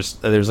precautions.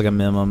 There's like a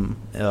minimum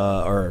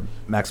or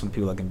maximum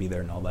people that can be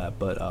there and all that.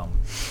 But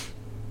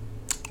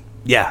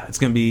yeah,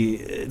 it's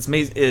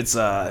amazing. It's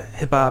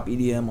hip hop,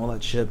 EDM, all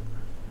that shit.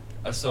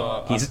 I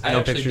saw. No I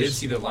actually pictures? did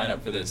see the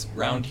lineup for this.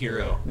 Round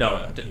Hero.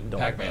 No, don't.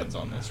 Pac-Man's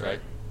on this, right?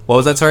 What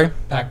was that? Sorry.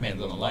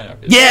 Pac-Man's on the lineup.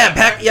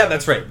 Yeah, Yeah,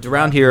 that's right.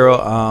 Round Hero,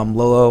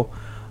 Lolo,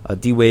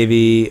 D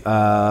Wavy,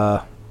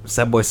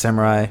 Sad Boy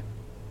Samurai,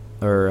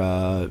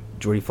 or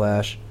Jordy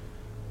Flash.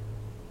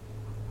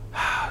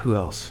 Who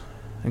else?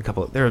 A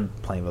couple. There are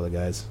plenty of other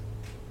guys.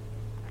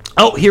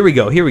 Oh, here we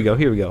go.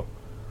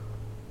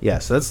 Yeah,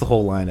 so that's the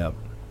whole lineup.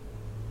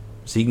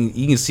 So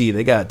you can see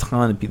they got a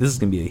ton of people. This is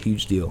gonna be a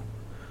huge deal.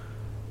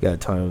 Got a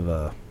ton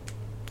of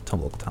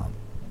local talent.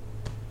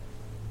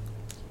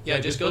 Yeah,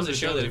 it just goes to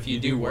show that if you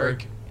do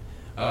work,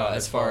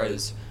 as far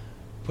as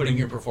putting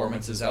your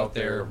performances out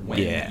there when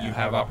you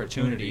have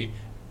opportunity,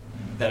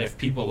 that if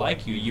people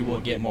like you, you will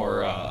get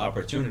more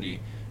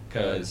opportunity.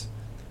 Because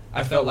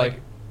I felt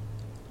like,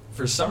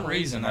 for some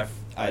reason,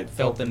 I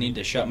felt the need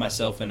to shut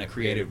myself in a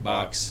creative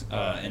box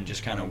and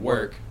just kind of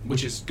work,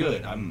 which is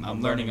good. I'm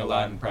learning a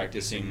lot and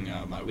practicing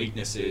my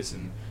weaknesses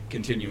and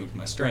continuing with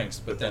my strengths.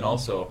 But then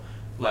also,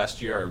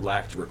 last year I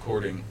lacked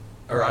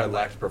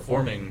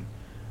performing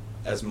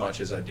as much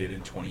as I did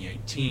in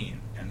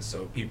 2018, and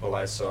so people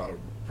I saw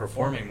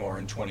performing more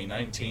in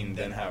 2019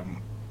 then have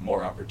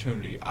more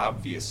opportunity,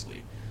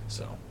 obviously.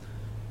 So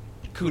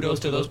kudos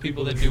to those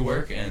people that do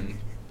work, and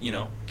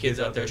kids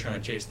out there trying to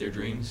chase their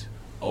dreams,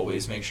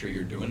 always make sure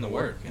you're doing the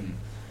work, and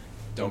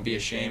don't be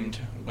ashamed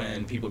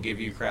when people give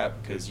you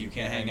crap because you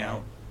can't hang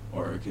out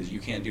or because you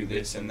can't do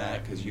this and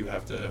that because you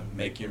have to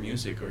make your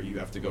music or you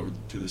have to go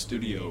to the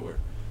studio or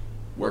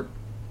work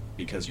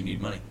because you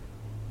need money.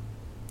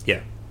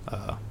 Yeah.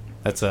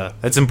 That's an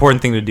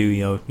important thing to do.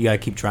 You gotta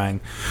keep trying.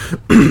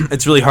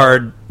 It's really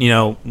hard,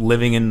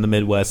 living in the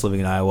Midwest, living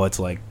in Iowa,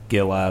 to like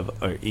get a lot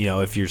of,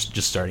 if you're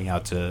just starting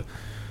out it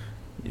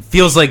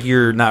feels like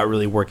you're not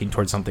really working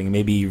towards something.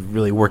 Maybe you're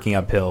really working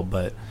uphill,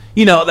 but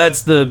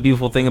that's the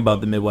beautiful thing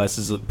about the Midwest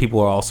is that people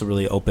are also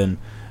really open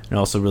and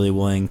also really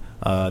willing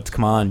to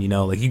come on.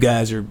 Like you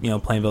guys are,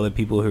 playing with other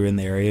people who are in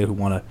the area who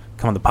want to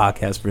come on the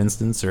podcast, for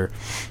instance, or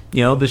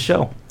the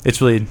show. It's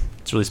really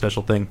a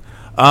special thing.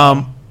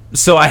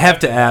 So I have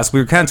to ask,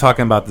 we were kind of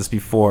talking about this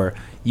before.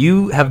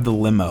 You have the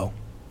limo,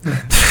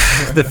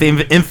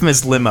 the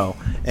infamous limo.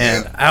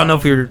 And I don't know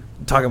if we were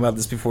talking about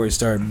this before we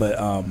started, but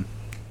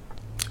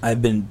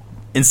I've been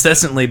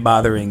incessantly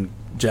bothering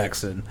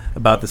Jackson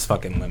about this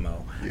fucking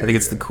limo. I think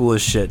it's the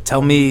coolest shit.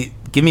 Give me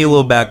a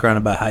little background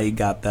about how you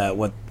got that,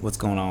 what's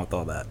going on with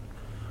all that.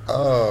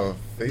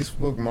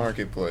 Facebook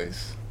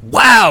Marketplace.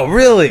 Wow,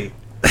 really?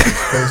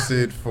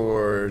 Posted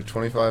for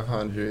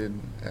 $2,500,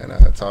 and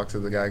I talked to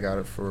the guy, got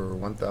it for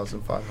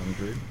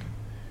 $1,500.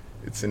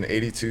 It's an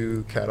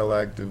 '82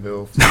 Cadillac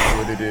DeVille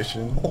Fleetwood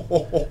Edition.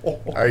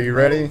 Are you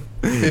ready?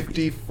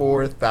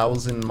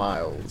 54,000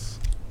 miles,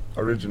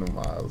 original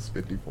miles,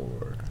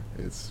 54.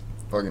 It's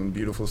fucking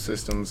beautiful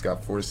systems.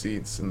 Got 4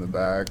 seats in the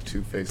back,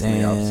 2 facing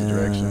the opposite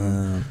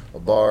direction, a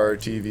bar,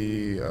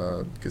 TV,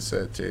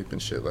 cassette tape,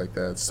 and shit like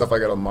that. Stuff I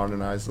gotta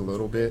modernize a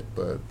little bit,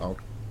 but I'll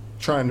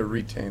trying to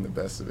retain the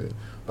best of it.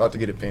 About to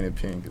get it painted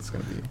pink. It's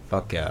gonna be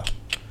fuck yeah,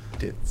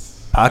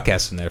 tits.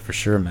 Podcast in there for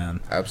sure, man.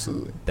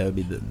 Absolutely. That'd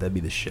be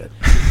the shit.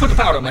 Put the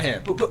powder in my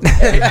hand. Put the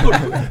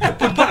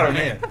powder in my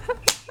hand.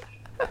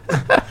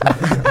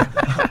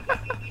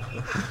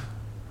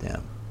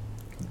 Damn.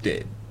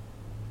 Dead.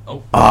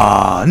 Oh.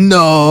 Ah,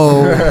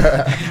 no.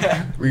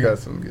 We got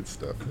some good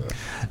stuff though.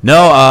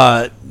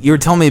 No, you were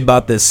telling me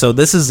about this. So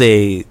this is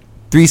a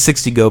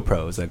 360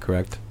 GoPro. Is that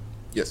correct?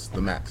 Yes,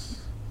 the Max.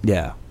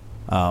 Yeah.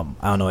 I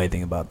don't know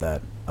anything about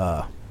that.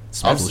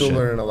 I'm still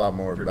learning a lot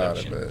more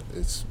Production. about it, but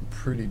it's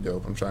pretty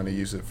dope. I'm trying to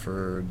use it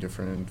for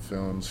different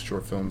films,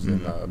 short films,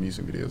 and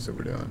music videos that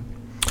we're doing.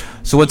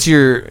 So do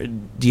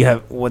you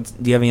have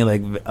any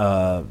like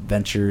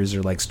ventures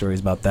or like stories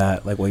about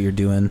that, like what you're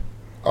doing?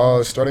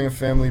 Starting a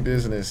family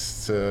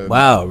business.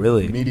 Wow,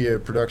 really? Media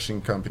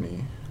production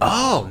company.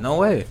 Oh, no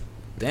way.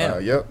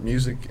 Damn. Yep,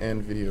 music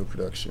and video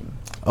production.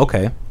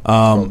 Okay. It's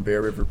called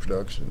Bear River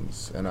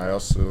Productions, and I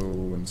also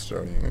am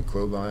starting a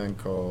clothing line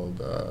called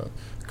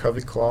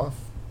Covet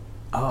Cloth.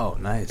 Oh,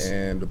 nice.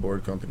 And a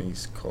board company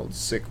called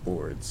Sick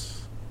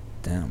Boards.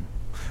 Damn.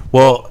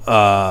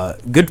 Well,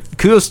 good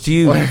kudos to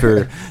you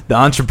for the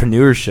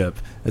entrepreneurship.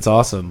 It's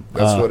awesome.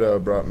 That's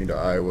what brought me to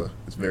Iowa.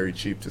 It's very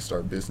cheap to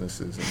start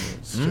businesses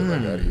and shit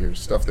like that here.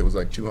 Stuff that was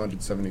like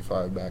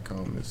 $275 back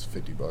home is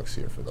 $50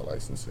 here for the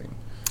licensing.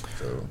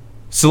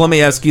 So let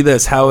me ask you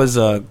this: how has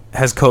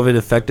COVID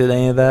affected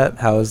any of that?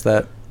 How is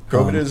that?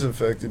 COVID has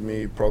affected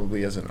me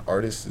probably as an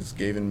artist. It's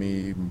given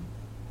me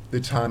the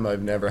time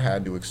I've never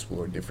had to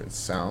explore different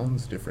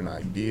sounds, different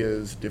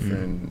ideas,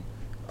 different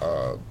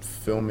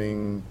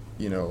filming,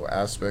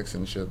 aspects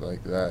and shit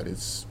like that.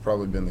 It's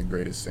probably been the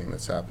greatest thing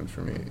that's happened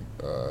for me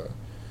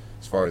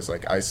as far as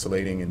like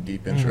isolating and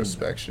deep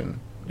introspection.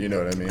 You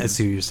know what I mean? I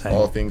see what you're saying.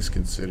 All things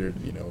considered,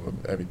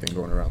 everything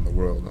going around the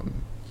world.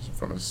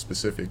 From a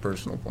specific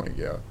personal point,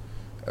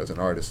 as an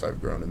artist,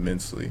 I've grown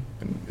immensely,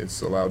 and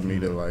it's allowed me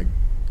to like,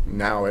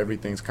 now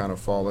everything's kind of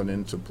fallen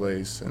into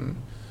place and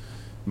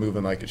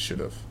moving like it should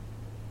have.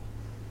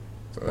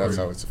 So that's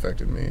how it's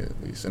affected me,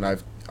 at least. And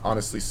I've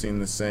honestly seen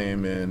the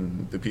same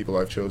in the people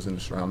I've chosen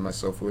to surround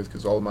myself with,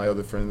 because all of my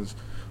other friends,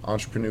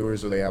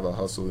 entrepreneurs, or they have a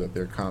hustle that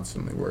they're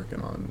constantly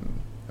working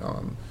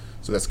on.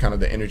 So that's kind of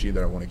the energy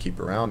that I want to keep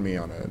around me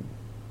on a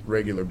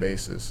regular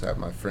basis. Have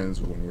my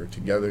friends when we're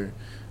together.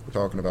 We're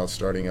talking about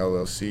starting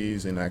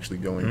LLCs and actually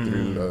going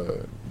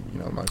through,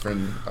 my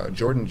friend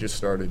Jordan just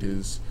started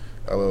his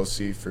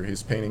LLC for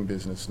his painting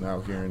business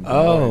now here in Des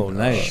Moines.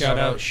 Nice. Shout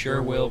out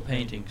Sure Will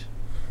Paintings.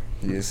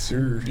 Yes,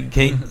 sir.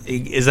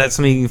 Is that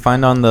something you can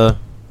find on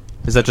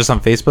is that just on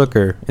Facebook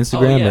or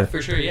Instagram? Oh, yeah, or?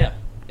 for sure, yeah.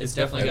 It's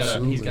definitely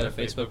he's got a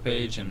Absolutely. Facebook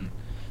page, and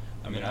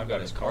I mean, I've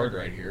got his card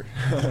right here.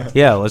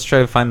 Yeah, let's try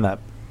to find that.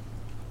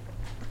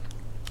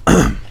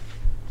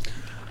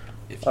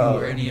 If you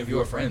or any of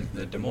your friends in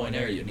the Des Moines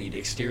area need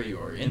exterior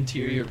or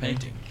interior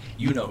painting,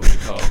 you know who to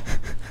call.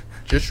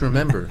 Just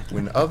remember,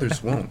 when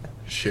others won't,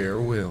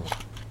 share will.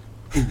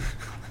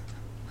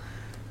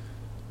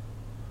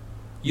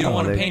 You don't Oh,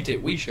 want to they- paint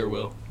it, we sure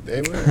will.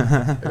 There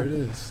it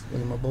is.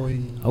 Look at my boy.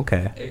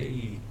 Okay.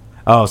 Hey.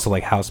 Oh, so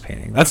like house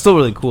painting. That's still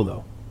really cool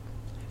though.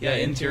 Yeah,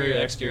 interior,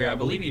 exterior. I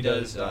believe he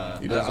does. He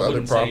does I other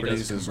wouldn't say he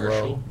properties does as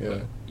well,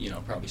 commercial, yeah.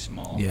 but probably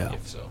small. Yeah.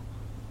 If so.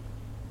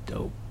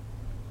 Dope.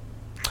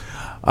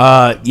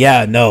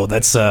 Yeah, no,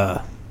 that's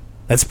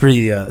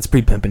pretty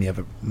pimpin' of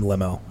a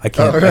limo. I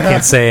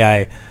can't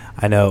say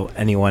I know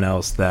anyone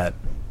else that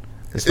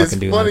is It's fucking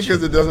doing funny that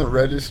because shit. it doesn't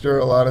register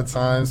a lot of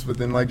times, but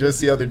then like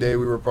just the other day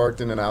we were parked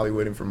in an alley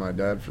waiting for my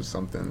dad for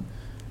something,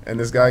 and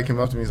this guy came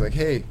up to me. He's like,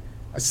 "Hey,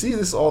 I see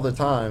this all the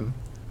time.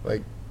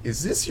 Like,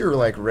 is this your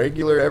like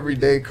regular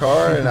everyday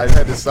car?" And I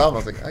had to stop. I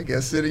was like, "I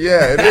guess it.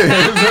 Yeah, it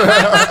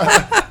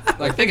is."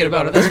 Like, thinking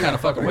about it, that's kind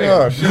of fucking Oh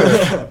weird.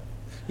 shit!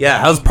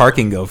 Yeah, how's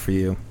parking go for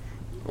you?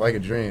 Like a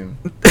dream.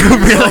 On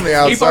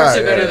the He parks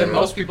it better yeah. than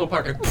most people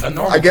park a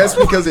normal I guess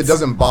car. because it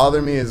doesn't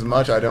bother me as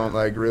much. I don't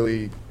like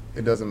really.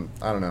 It doesn't.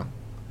 I don't know.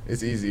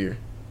 It's easier.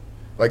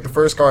 Like the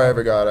first car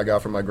I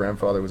got from my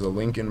grandfather was a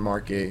Lincoln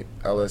Mark 8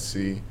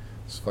 LSC.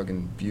 It's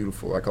fucking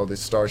beautiful. I called it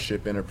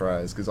Starship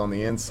Enterprise because on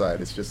the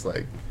inside it's just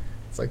like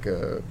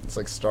it's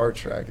like Star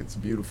Trek. It's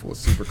beautiful. It's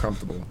super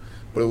comfortable.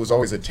 But it was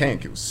always a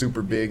tank. It was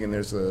super big, and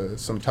there's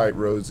some tight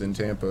roads in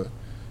Tampa,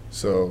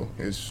 so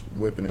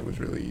whipping it was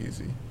really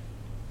easy.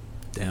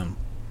 Damn.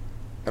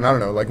 And I don't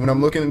know, like when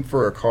I'm looking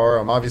for a car,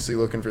 I'm obviously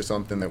looking for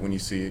something that when you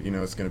see it,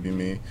 it's going to be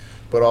me.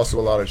 But also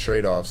a lot of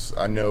trade-offs.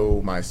 I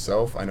know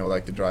myself. I know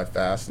like to drive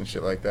fast and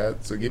shit like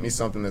that. So get me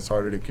something that's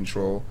harder to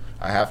control.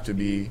 I have to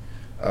be,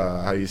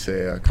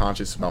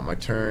 conscious about my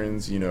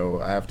turns.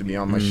 I have to be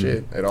on my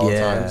shit at all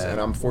times.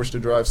 And I'm forced to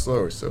drive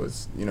slower, so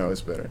it's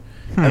better.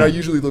 And I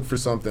usually look for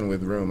something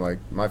with room. Like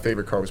my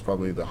favorite car was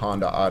probably the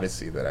Honda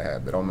Odyssey that I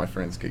had that all my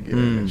friends could get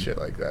in and shit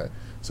like that.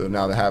 So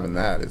now that having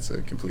that, it's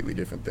a completely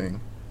different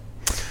thing.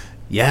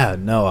 Yeah,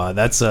 no,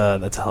 that's a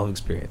hell of an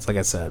experience. Like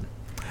I said,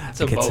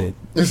 It's a boat.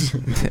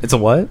 It's a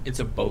what? It's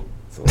a boat.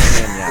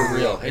 Yeah. For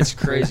real. It's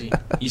crazy.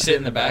 You sit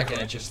in the back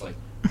and it's just like,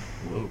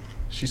 whoa.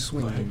 She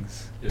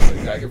swings. Just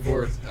like back and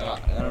forth.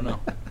 I don't know.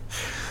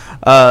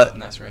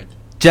 And that's right.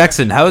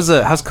 Jackson, how's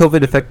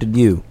COVID affected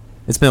you?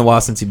 It's been a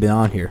while since you've been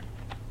on here.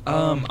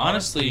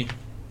 Honestly,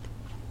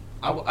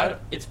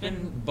 it's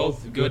been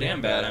both good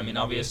and bad. I mean,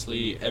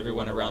 obviously,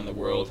 everyone around the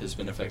world has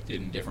been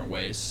affected in different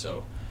ways.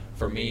 So,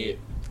 for me,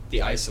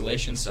 the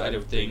isolation side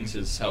of things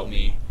has helped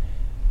me.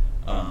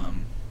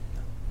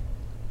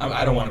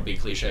 I don't want to be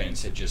cliche and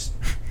say just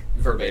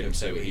verbatim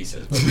say what he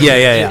says. But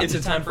Yeah. It's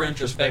a time for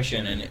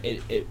introspection, and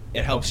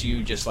it helps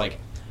you just like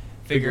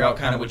figure out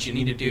kind of what you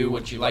need to do,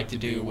 what you like to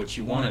do, what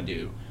you want to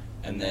do,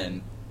 and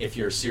then if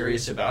you're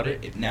serious about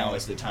it, now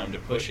is the time to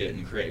push it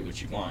and create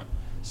what you want.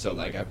 So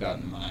like I've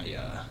gotten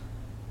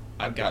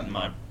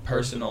my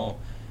personal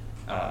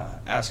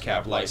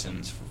ASCAP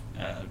license.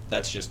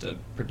 That's just a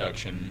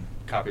production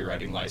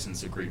copywriting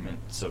license agreement,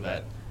 so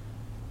that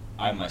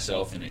I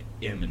myself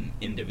am an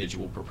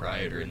individual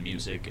proprietor in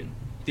music, and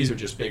these are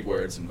just big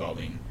words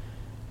involving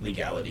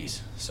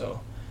legalities.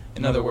 So,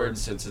 in other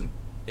words,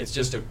 it's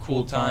just a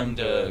cool time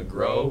to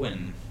grow,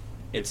 and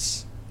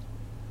it's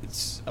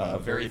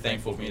very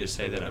thankful for me to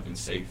say that I've been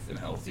safe and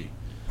healthy.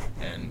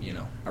 and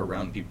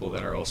around people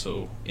that are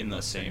also in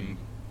the same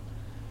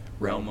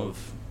realm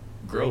of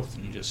growth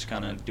and just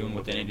kind of doing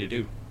what they need to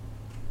do.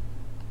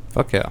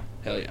 Fuck yeah.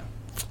 Hell yeah.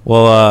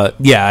 Well,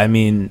 yeah, I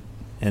mean,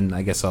 and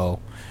I guess I'll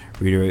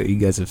reiterate what you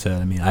guys have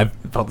said. I mean, I've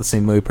felt the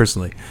same way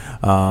personally.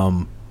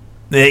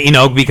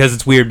 Because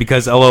it's weird,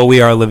 because although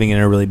we are living in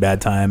a really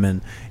bad time,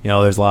 and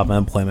there's a lot of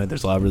unemployment,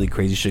 there's a lot of really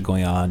crazy shit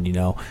going on.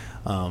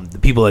 The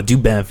people that do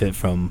benefit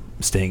from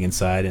staying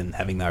inside and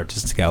having the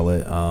artistic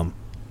outlet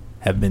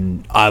have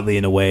been oddly,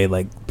 in a way,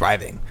 like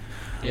thriving.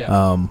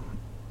 Yeah.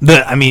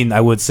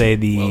 I would say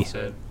Well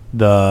said.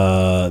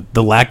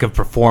 the lack of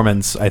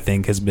performance, I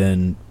think, has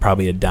been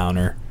probably a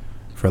downer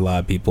for a lot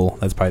of people.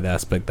 That's probably the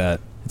aspect that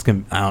it's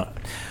gonna.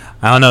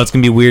 I don't know. It's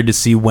gonna be weird to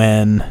see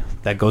when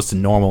that goes to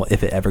normal,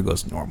 if it ever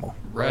goes to normal.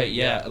 Right.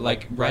 Yeah.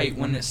 Like right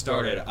when it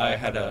started, I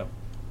had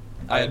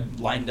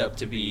lined up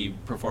to be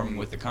performing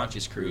with the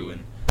Conscious Crew,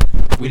 and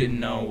we didn't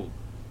know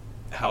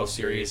how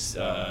serious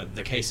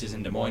the cases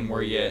in Des Moines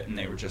were yet, and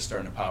they were just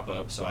starting to pop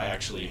up. So I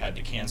actually had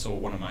to cancel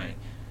one of my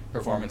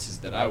performances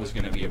that I was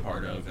going to be a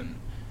part of, and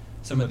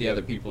some of the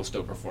other people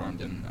still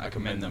performed, and I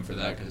commend them for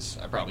that, because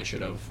I probably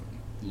should have,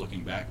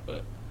 looking back.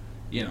 But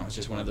it's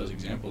just one of those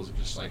examples of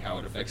just like how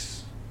it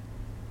affects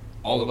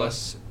all of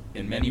us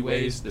in many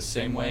ways the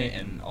same way,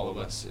 and all of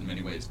us in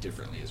many ways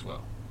differently as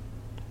well.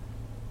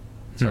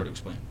 It's hard to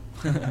explain.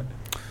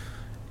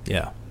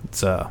 Yeah,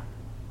 it's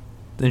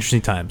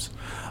interesting times.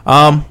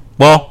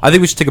 Well, I think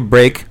we should take a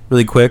break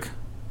really quick,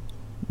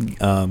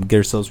 get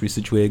ourselves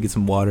resituated, get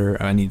some water.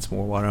 I need some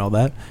more water and all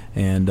that,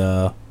 and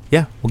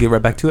yeah, we'll get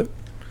right back to it.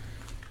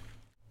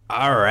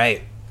 All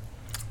right,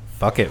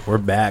 fuck it, we're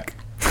back.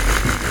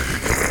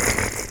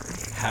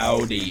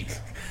 Howdy,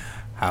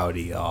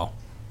 y'all.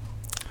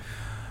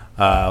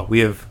 We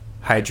have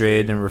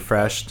hydrated and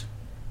refreshed,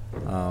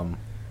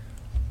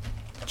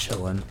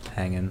 chilling,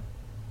 hanging.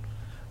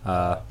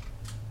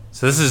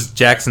 So this is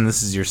Jackson.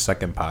 This is your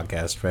second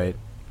podcast, right?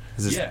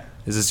 Yeah.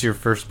 Is this your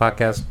first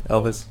podcast,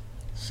 Elvis?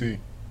 See.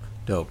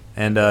 Dope.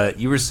 And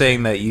you were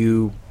saying that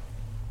you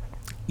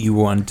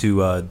wanted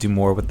to do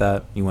more with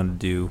that. You wanted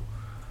to do,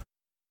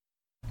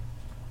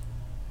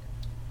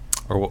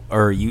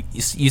 or you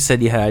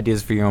said you had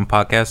ideas for your own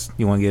podcast.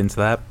 You want to get into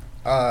that?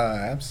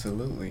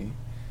 Absolutely.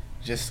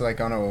 Just like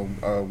on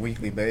a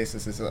weekly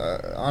basis. It's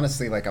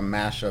honestly like a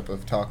mashup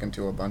of talking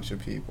to a bunch of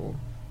people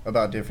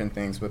about different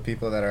things, but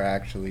people that are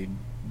actually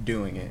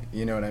doing it.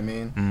 You know what I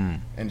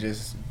mean? And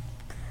just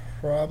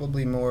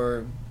probably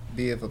more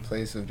be of a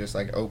place of just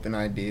like open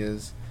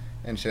ideas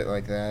and shit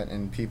like that,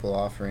 and people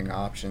offering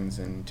options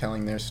and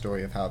telling their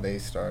story of how they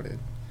started.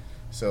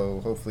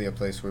 So hopefully a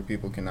place where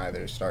people can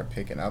either start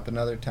picking up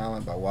another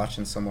talent by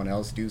watching someone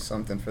else do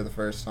something for the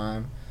first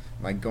time,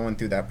 like going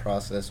through that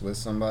process with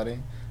somebody.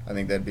 I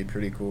think that'd be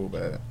pretty cool.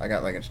 But I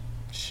got like a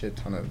shit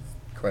ton of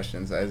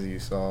questions, as you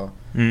saw,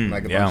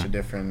 like a bunch of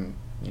different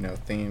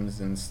themes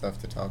and stuff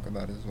to talk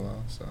about as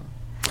well. So,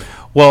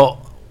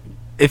 well,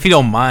 if you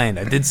don't mind,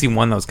 I did see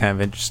one that was kind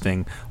of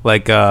interesting.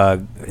 Like,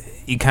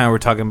 you kind of were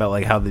talking about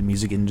like how the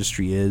music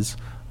industry is.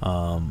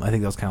 I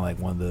think that was kind of like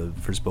one of the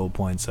first bullet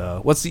points.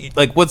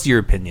 What's your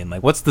opinion?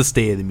 Like, what's the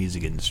state of the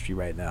music industry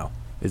right now?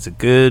 Is it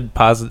good,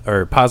 positive,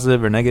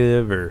 or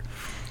negative, or?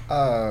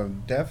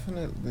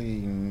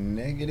 Definitely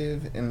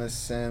negative in the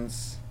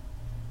sense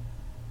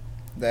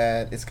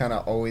that it's kind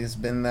of always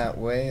been that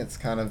way. It's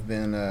kind of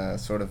been a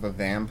sort of a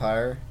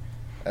vampire,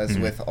 as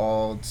with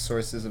all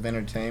sources of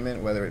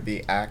entertainment, whether it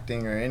be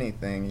acting or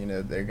anything.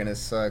 They're gonna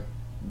suck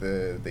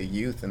the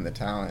youth and the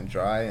talent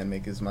dry and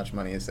make as much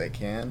money as they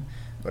can.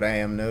 What I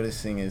am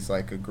noticing is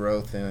like a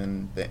growth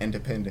in the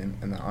independent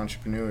and the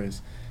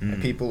entrepreneurs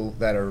and people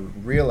that are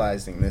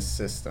realizing this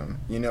system.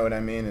 You know what I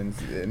mean? And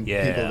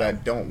people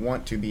that don't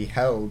want to be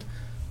held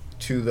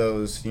to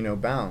those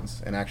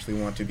bounds, and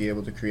actually want to be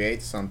able to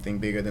create something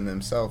bigger than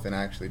themselves and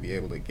actually be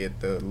able to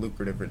get the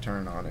lucrative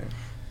return on it.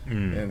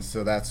 And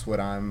so that's what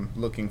I'm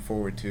looking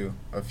forward to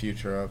a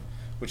future of,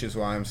 which is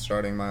why I'm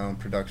starting my own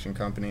production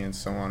company and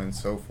so on and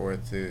so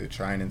forth, to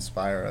try and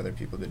inspire other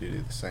people to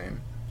do the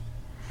same.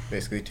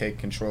 Basically take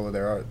control of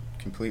their art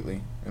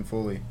completely and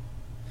fully.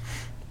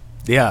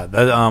 Yeah,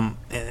 that,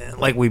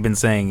 like we've been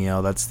saying,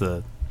 that's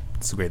the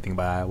great thing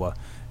about Iowa,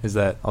 is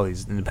that all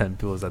these independent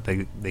people, is that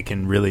they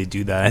can really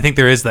do that. I think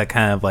there is that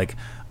kind of like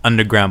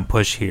underground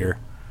push here,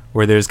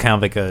 where there's kind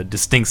of like a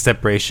distinct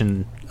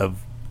separation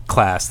of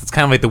class. That's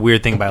kind of like the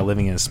weird thing about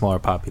living in a smaller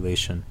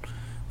population.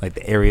 Like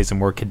the areas are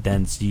more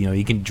condensed.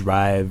 You can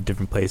drive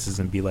different places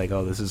and be like,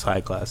 oh, this is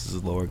high class, this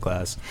is lower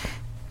class.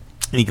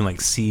 And you can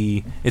like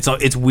see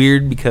it's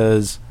weird,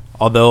 because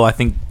although I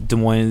think Des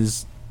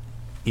Moines,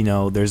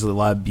 there's a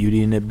lot of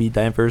beauty in it being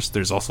diverse,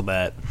 there's also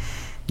that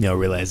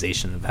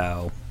realization of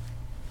how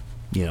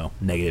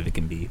negative it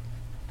can be.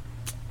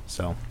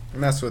 So,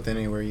 and that's with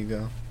anywhere you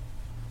go.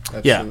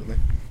 Absolutely.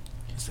 Yeah,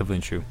 it's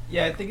definitely true.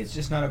 Yeah, I think it's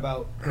just not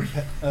about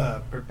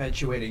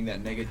perpetuating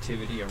that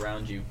negativity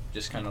around you.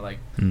 Just kind of like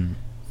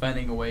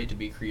finding a way to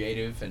be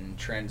creative and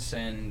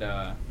transcend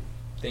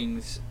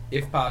things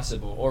if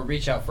possible, or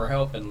reach out for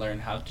help and learn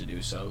how to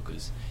do so,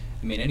 because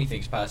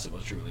anything's possible,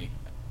 truly.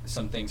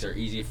 some things are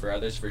easy for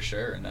others for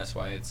sure, and that's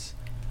why it's,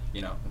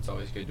 it's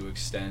always good to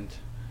extend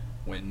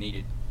when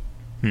needed.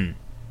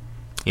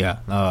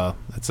 Yeah,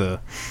 that's a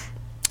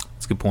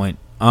good point.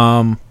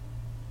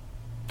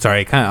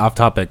 Sorry, kind of off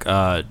topic.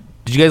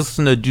 Did you guys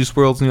listen to Juice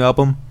WRLD's new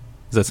album?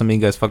 Is that something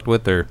you guys fucked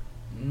with, or?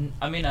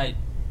 I mean, I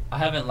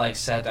haven't like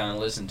sat down and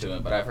listened to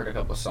it, but I've heard a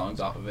couple songs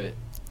off of it.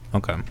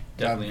 Okay.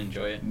 Definitely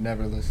enjoy it.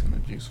 Never listened to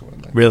Juice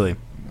WRLD. Really?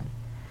 No.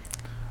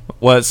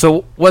 What are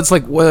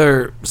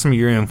some of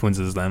your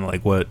influences then?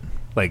 Like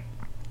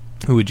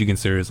who would you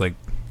consider as like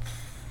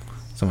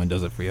someone who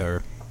does it for you?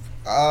 Or?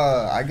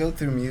 I go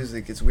through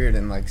music. It's weird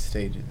in like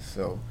stages.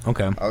 So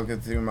Okay. I'll go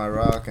through my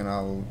rock and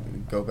I'll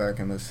go back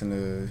and listen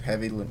to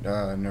heavy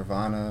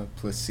Nirvana,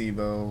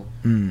 Placebo,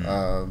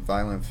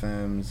 Violent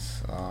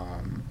Femmes,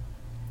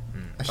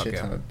 a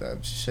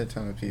shit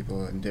ton of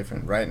people and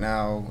different. Right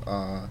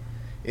now,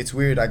 it's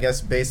weird. I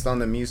guess based on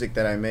the music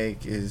that I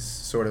make is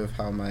sort of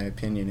how my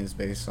opinion is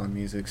based on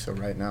music. So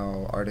right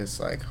now,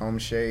 artists like Home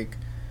Shake,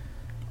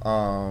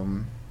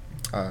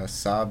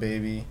 Saw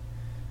Baby.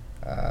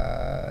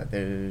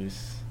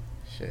 There's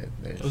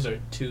Those are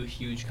two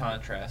huge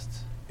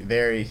contrasts.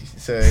 very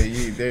so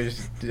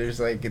there's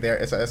like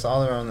it's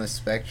all around the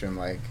spectrum.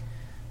 Like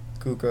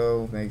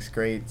Kuko makes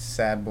great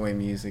sad boy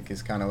music,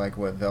 is kind of like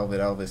what Velvet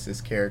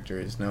Elvis's character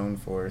is known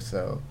for.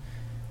 So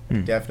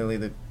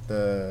definitely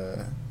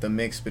the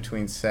mix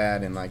between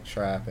sad and like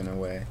trap in a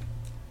way,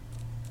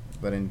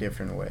 but in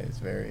different ways,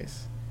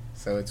 various.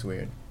 So it's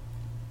weird.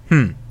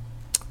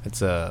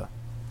 It's a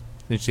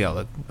interesting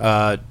outlook.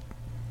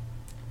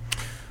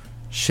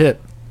 Shit.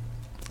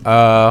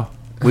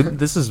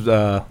 This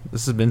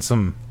has been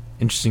some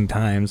interesting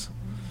times.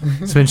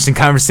 Some interesting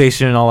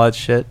conversation and all that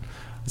shit.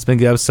 It's been a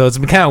good episode. It's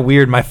been kind of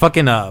weird. My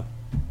fucking I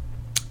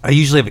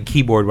usually have a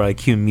keyboard where I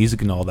cue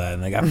music and all that,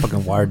 and I got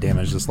fucking wire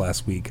damage this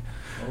last week.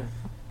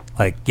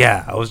 Like,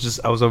 yeah, I was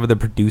over there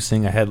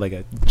producing. I had like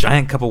a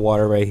giant cup of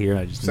water right here, and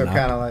I just So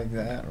kind of like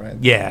that, right?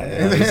 Yeah,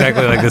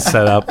 exactly like this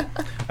setup.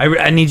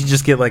 I need to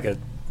just get like a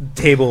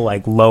table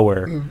like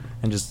lower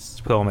and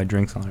just put all my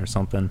drinks on it or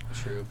something.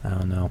 True. I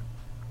don't know.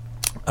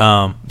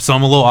 So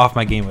I'm a little off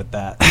my game with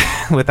that,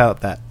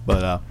 without that.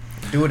 But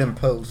Do it in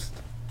post.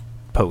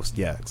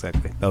 yeah,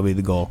 exactly. That'll be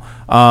the goal.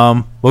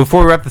 But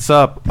before we wrap this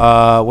up,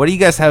 what do you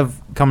guys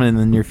have coming in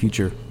the near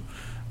future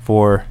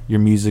for your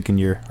music and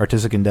your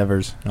artistic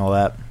endeavors and all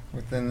that?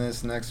 Within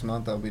this next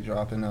month, I'll be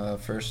dropping a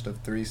first of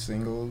 3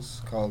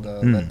 singles called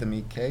Let Them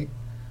Eat Cake.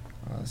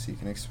 So you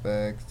can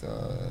expect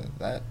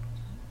that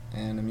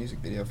and a music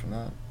video from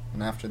that.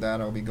 And after that,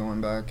 I'll be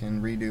going back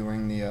and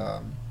redoing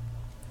the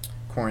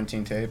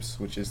Quarantine Tapes,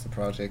 which is the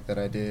project that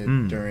I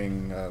did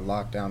during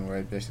lockdown, where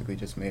I basically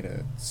just made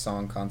a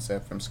song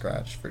concept from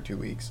scratch for 2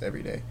 weeks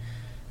every day.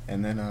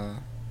 And then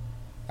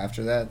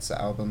after that, it's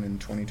the album in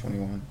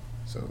 2021.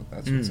 So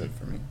that's what's it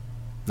for me.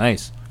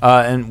 Nice.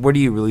 And where do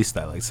you release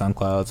that? Like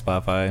SoundCloud,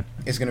 Spotify?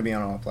 It's going to be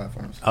on all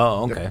platforms.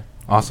 Oh, okay. Yep.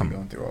 Awesome.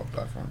 Going through all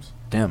platforms.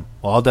 Damn.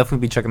 Well, I'll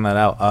definitely be checking that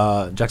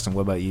out. Jackson,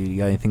 what about you? You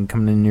got anything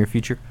coming in the near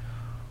future?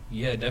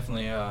 Yeah,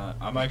 definitely.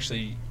 I'm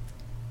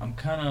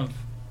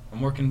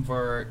working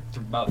for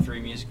about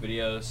 3 music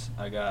videos.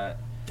 I got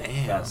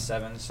about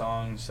 7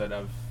 songs that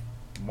I've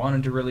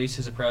wanted to release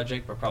as a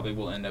project, but probably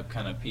will end up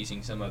kind of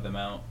piecing some of them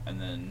out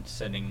and then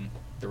sending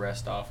the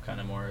rest off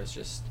kind of more as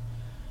just,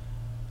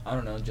 I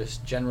don't know,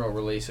 just general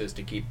releases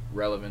to keep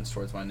relevance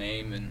towards my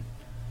name. And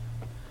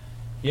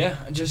yeah,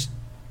 just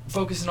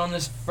focusing on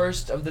this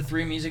first of the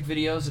 3 music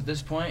videos at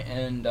this point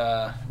and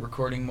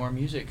recording more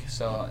music,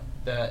 so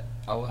that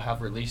I will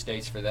have release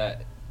dates for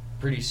that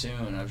pretty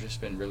soon. I've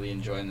just been really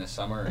enjoying the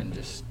summer and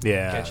just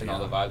catching all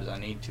the vibes I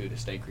need to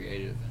stay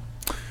creative.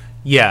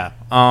 Yeah,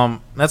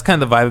 that's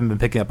kind of the vibe I've been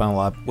picking up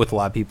on with a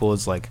lot of people.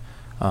 Is like,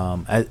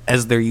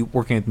 as they're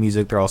working with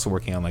music, they're also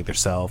working on like their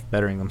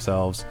bettering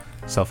themselves,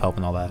 self-help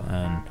and all that,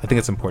 and I think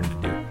it's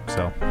important to do.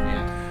 So,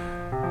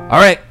 Yeah. All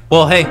right.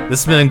 Well, hey,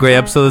 this has been a great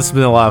episode. This has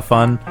been a lot of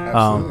fun.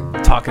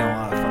 Absolutely. Talking a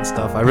lot of fun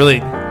stuff. I really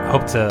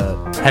hope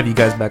to have you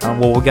guys back on.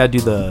 Well, we got to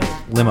do the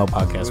limo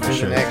podcast for We'll do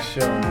sure. the next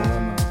show in the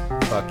limo.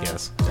 Fuck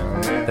yes. Oh,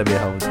 yeah. That'd be a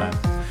hell of a time.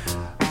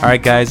 All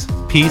right, guys.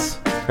 Peace.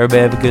 Everybody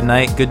have a good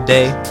night, good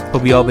day.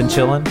 Hope you all been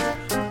chilling.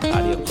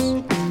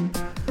 Adios.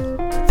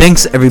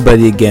 Thanks,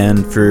 everybody,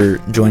 again for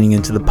joining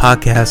into the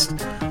podcast.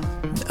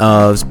 It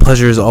was a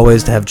pleasure, as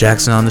always, to have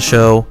Jackson on the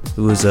show.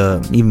 It was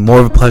even more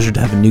of a pleasure to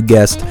have a new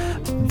guest,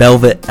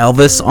 Velvet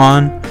Elvis,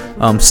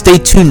 on. Stay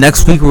tuned.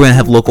 Next week, we're going to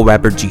have local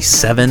rapper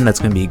G7. That's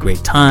going to be a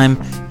great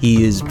time.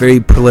 He is very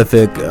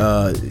prolific.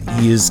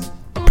 He is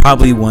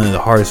probably one of the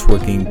hardest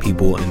working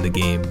people in the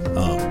game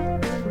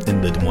in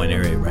the Des Moines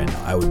area right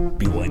now. I would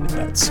be willing to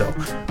bet. So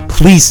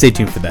please stay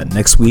tuned for that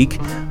next week.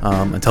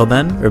 Until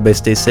then, everybody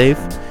stay safe.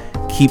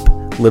 Keep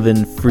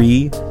living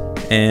free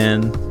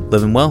and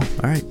living well.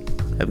 All right.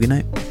 Have a good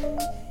night.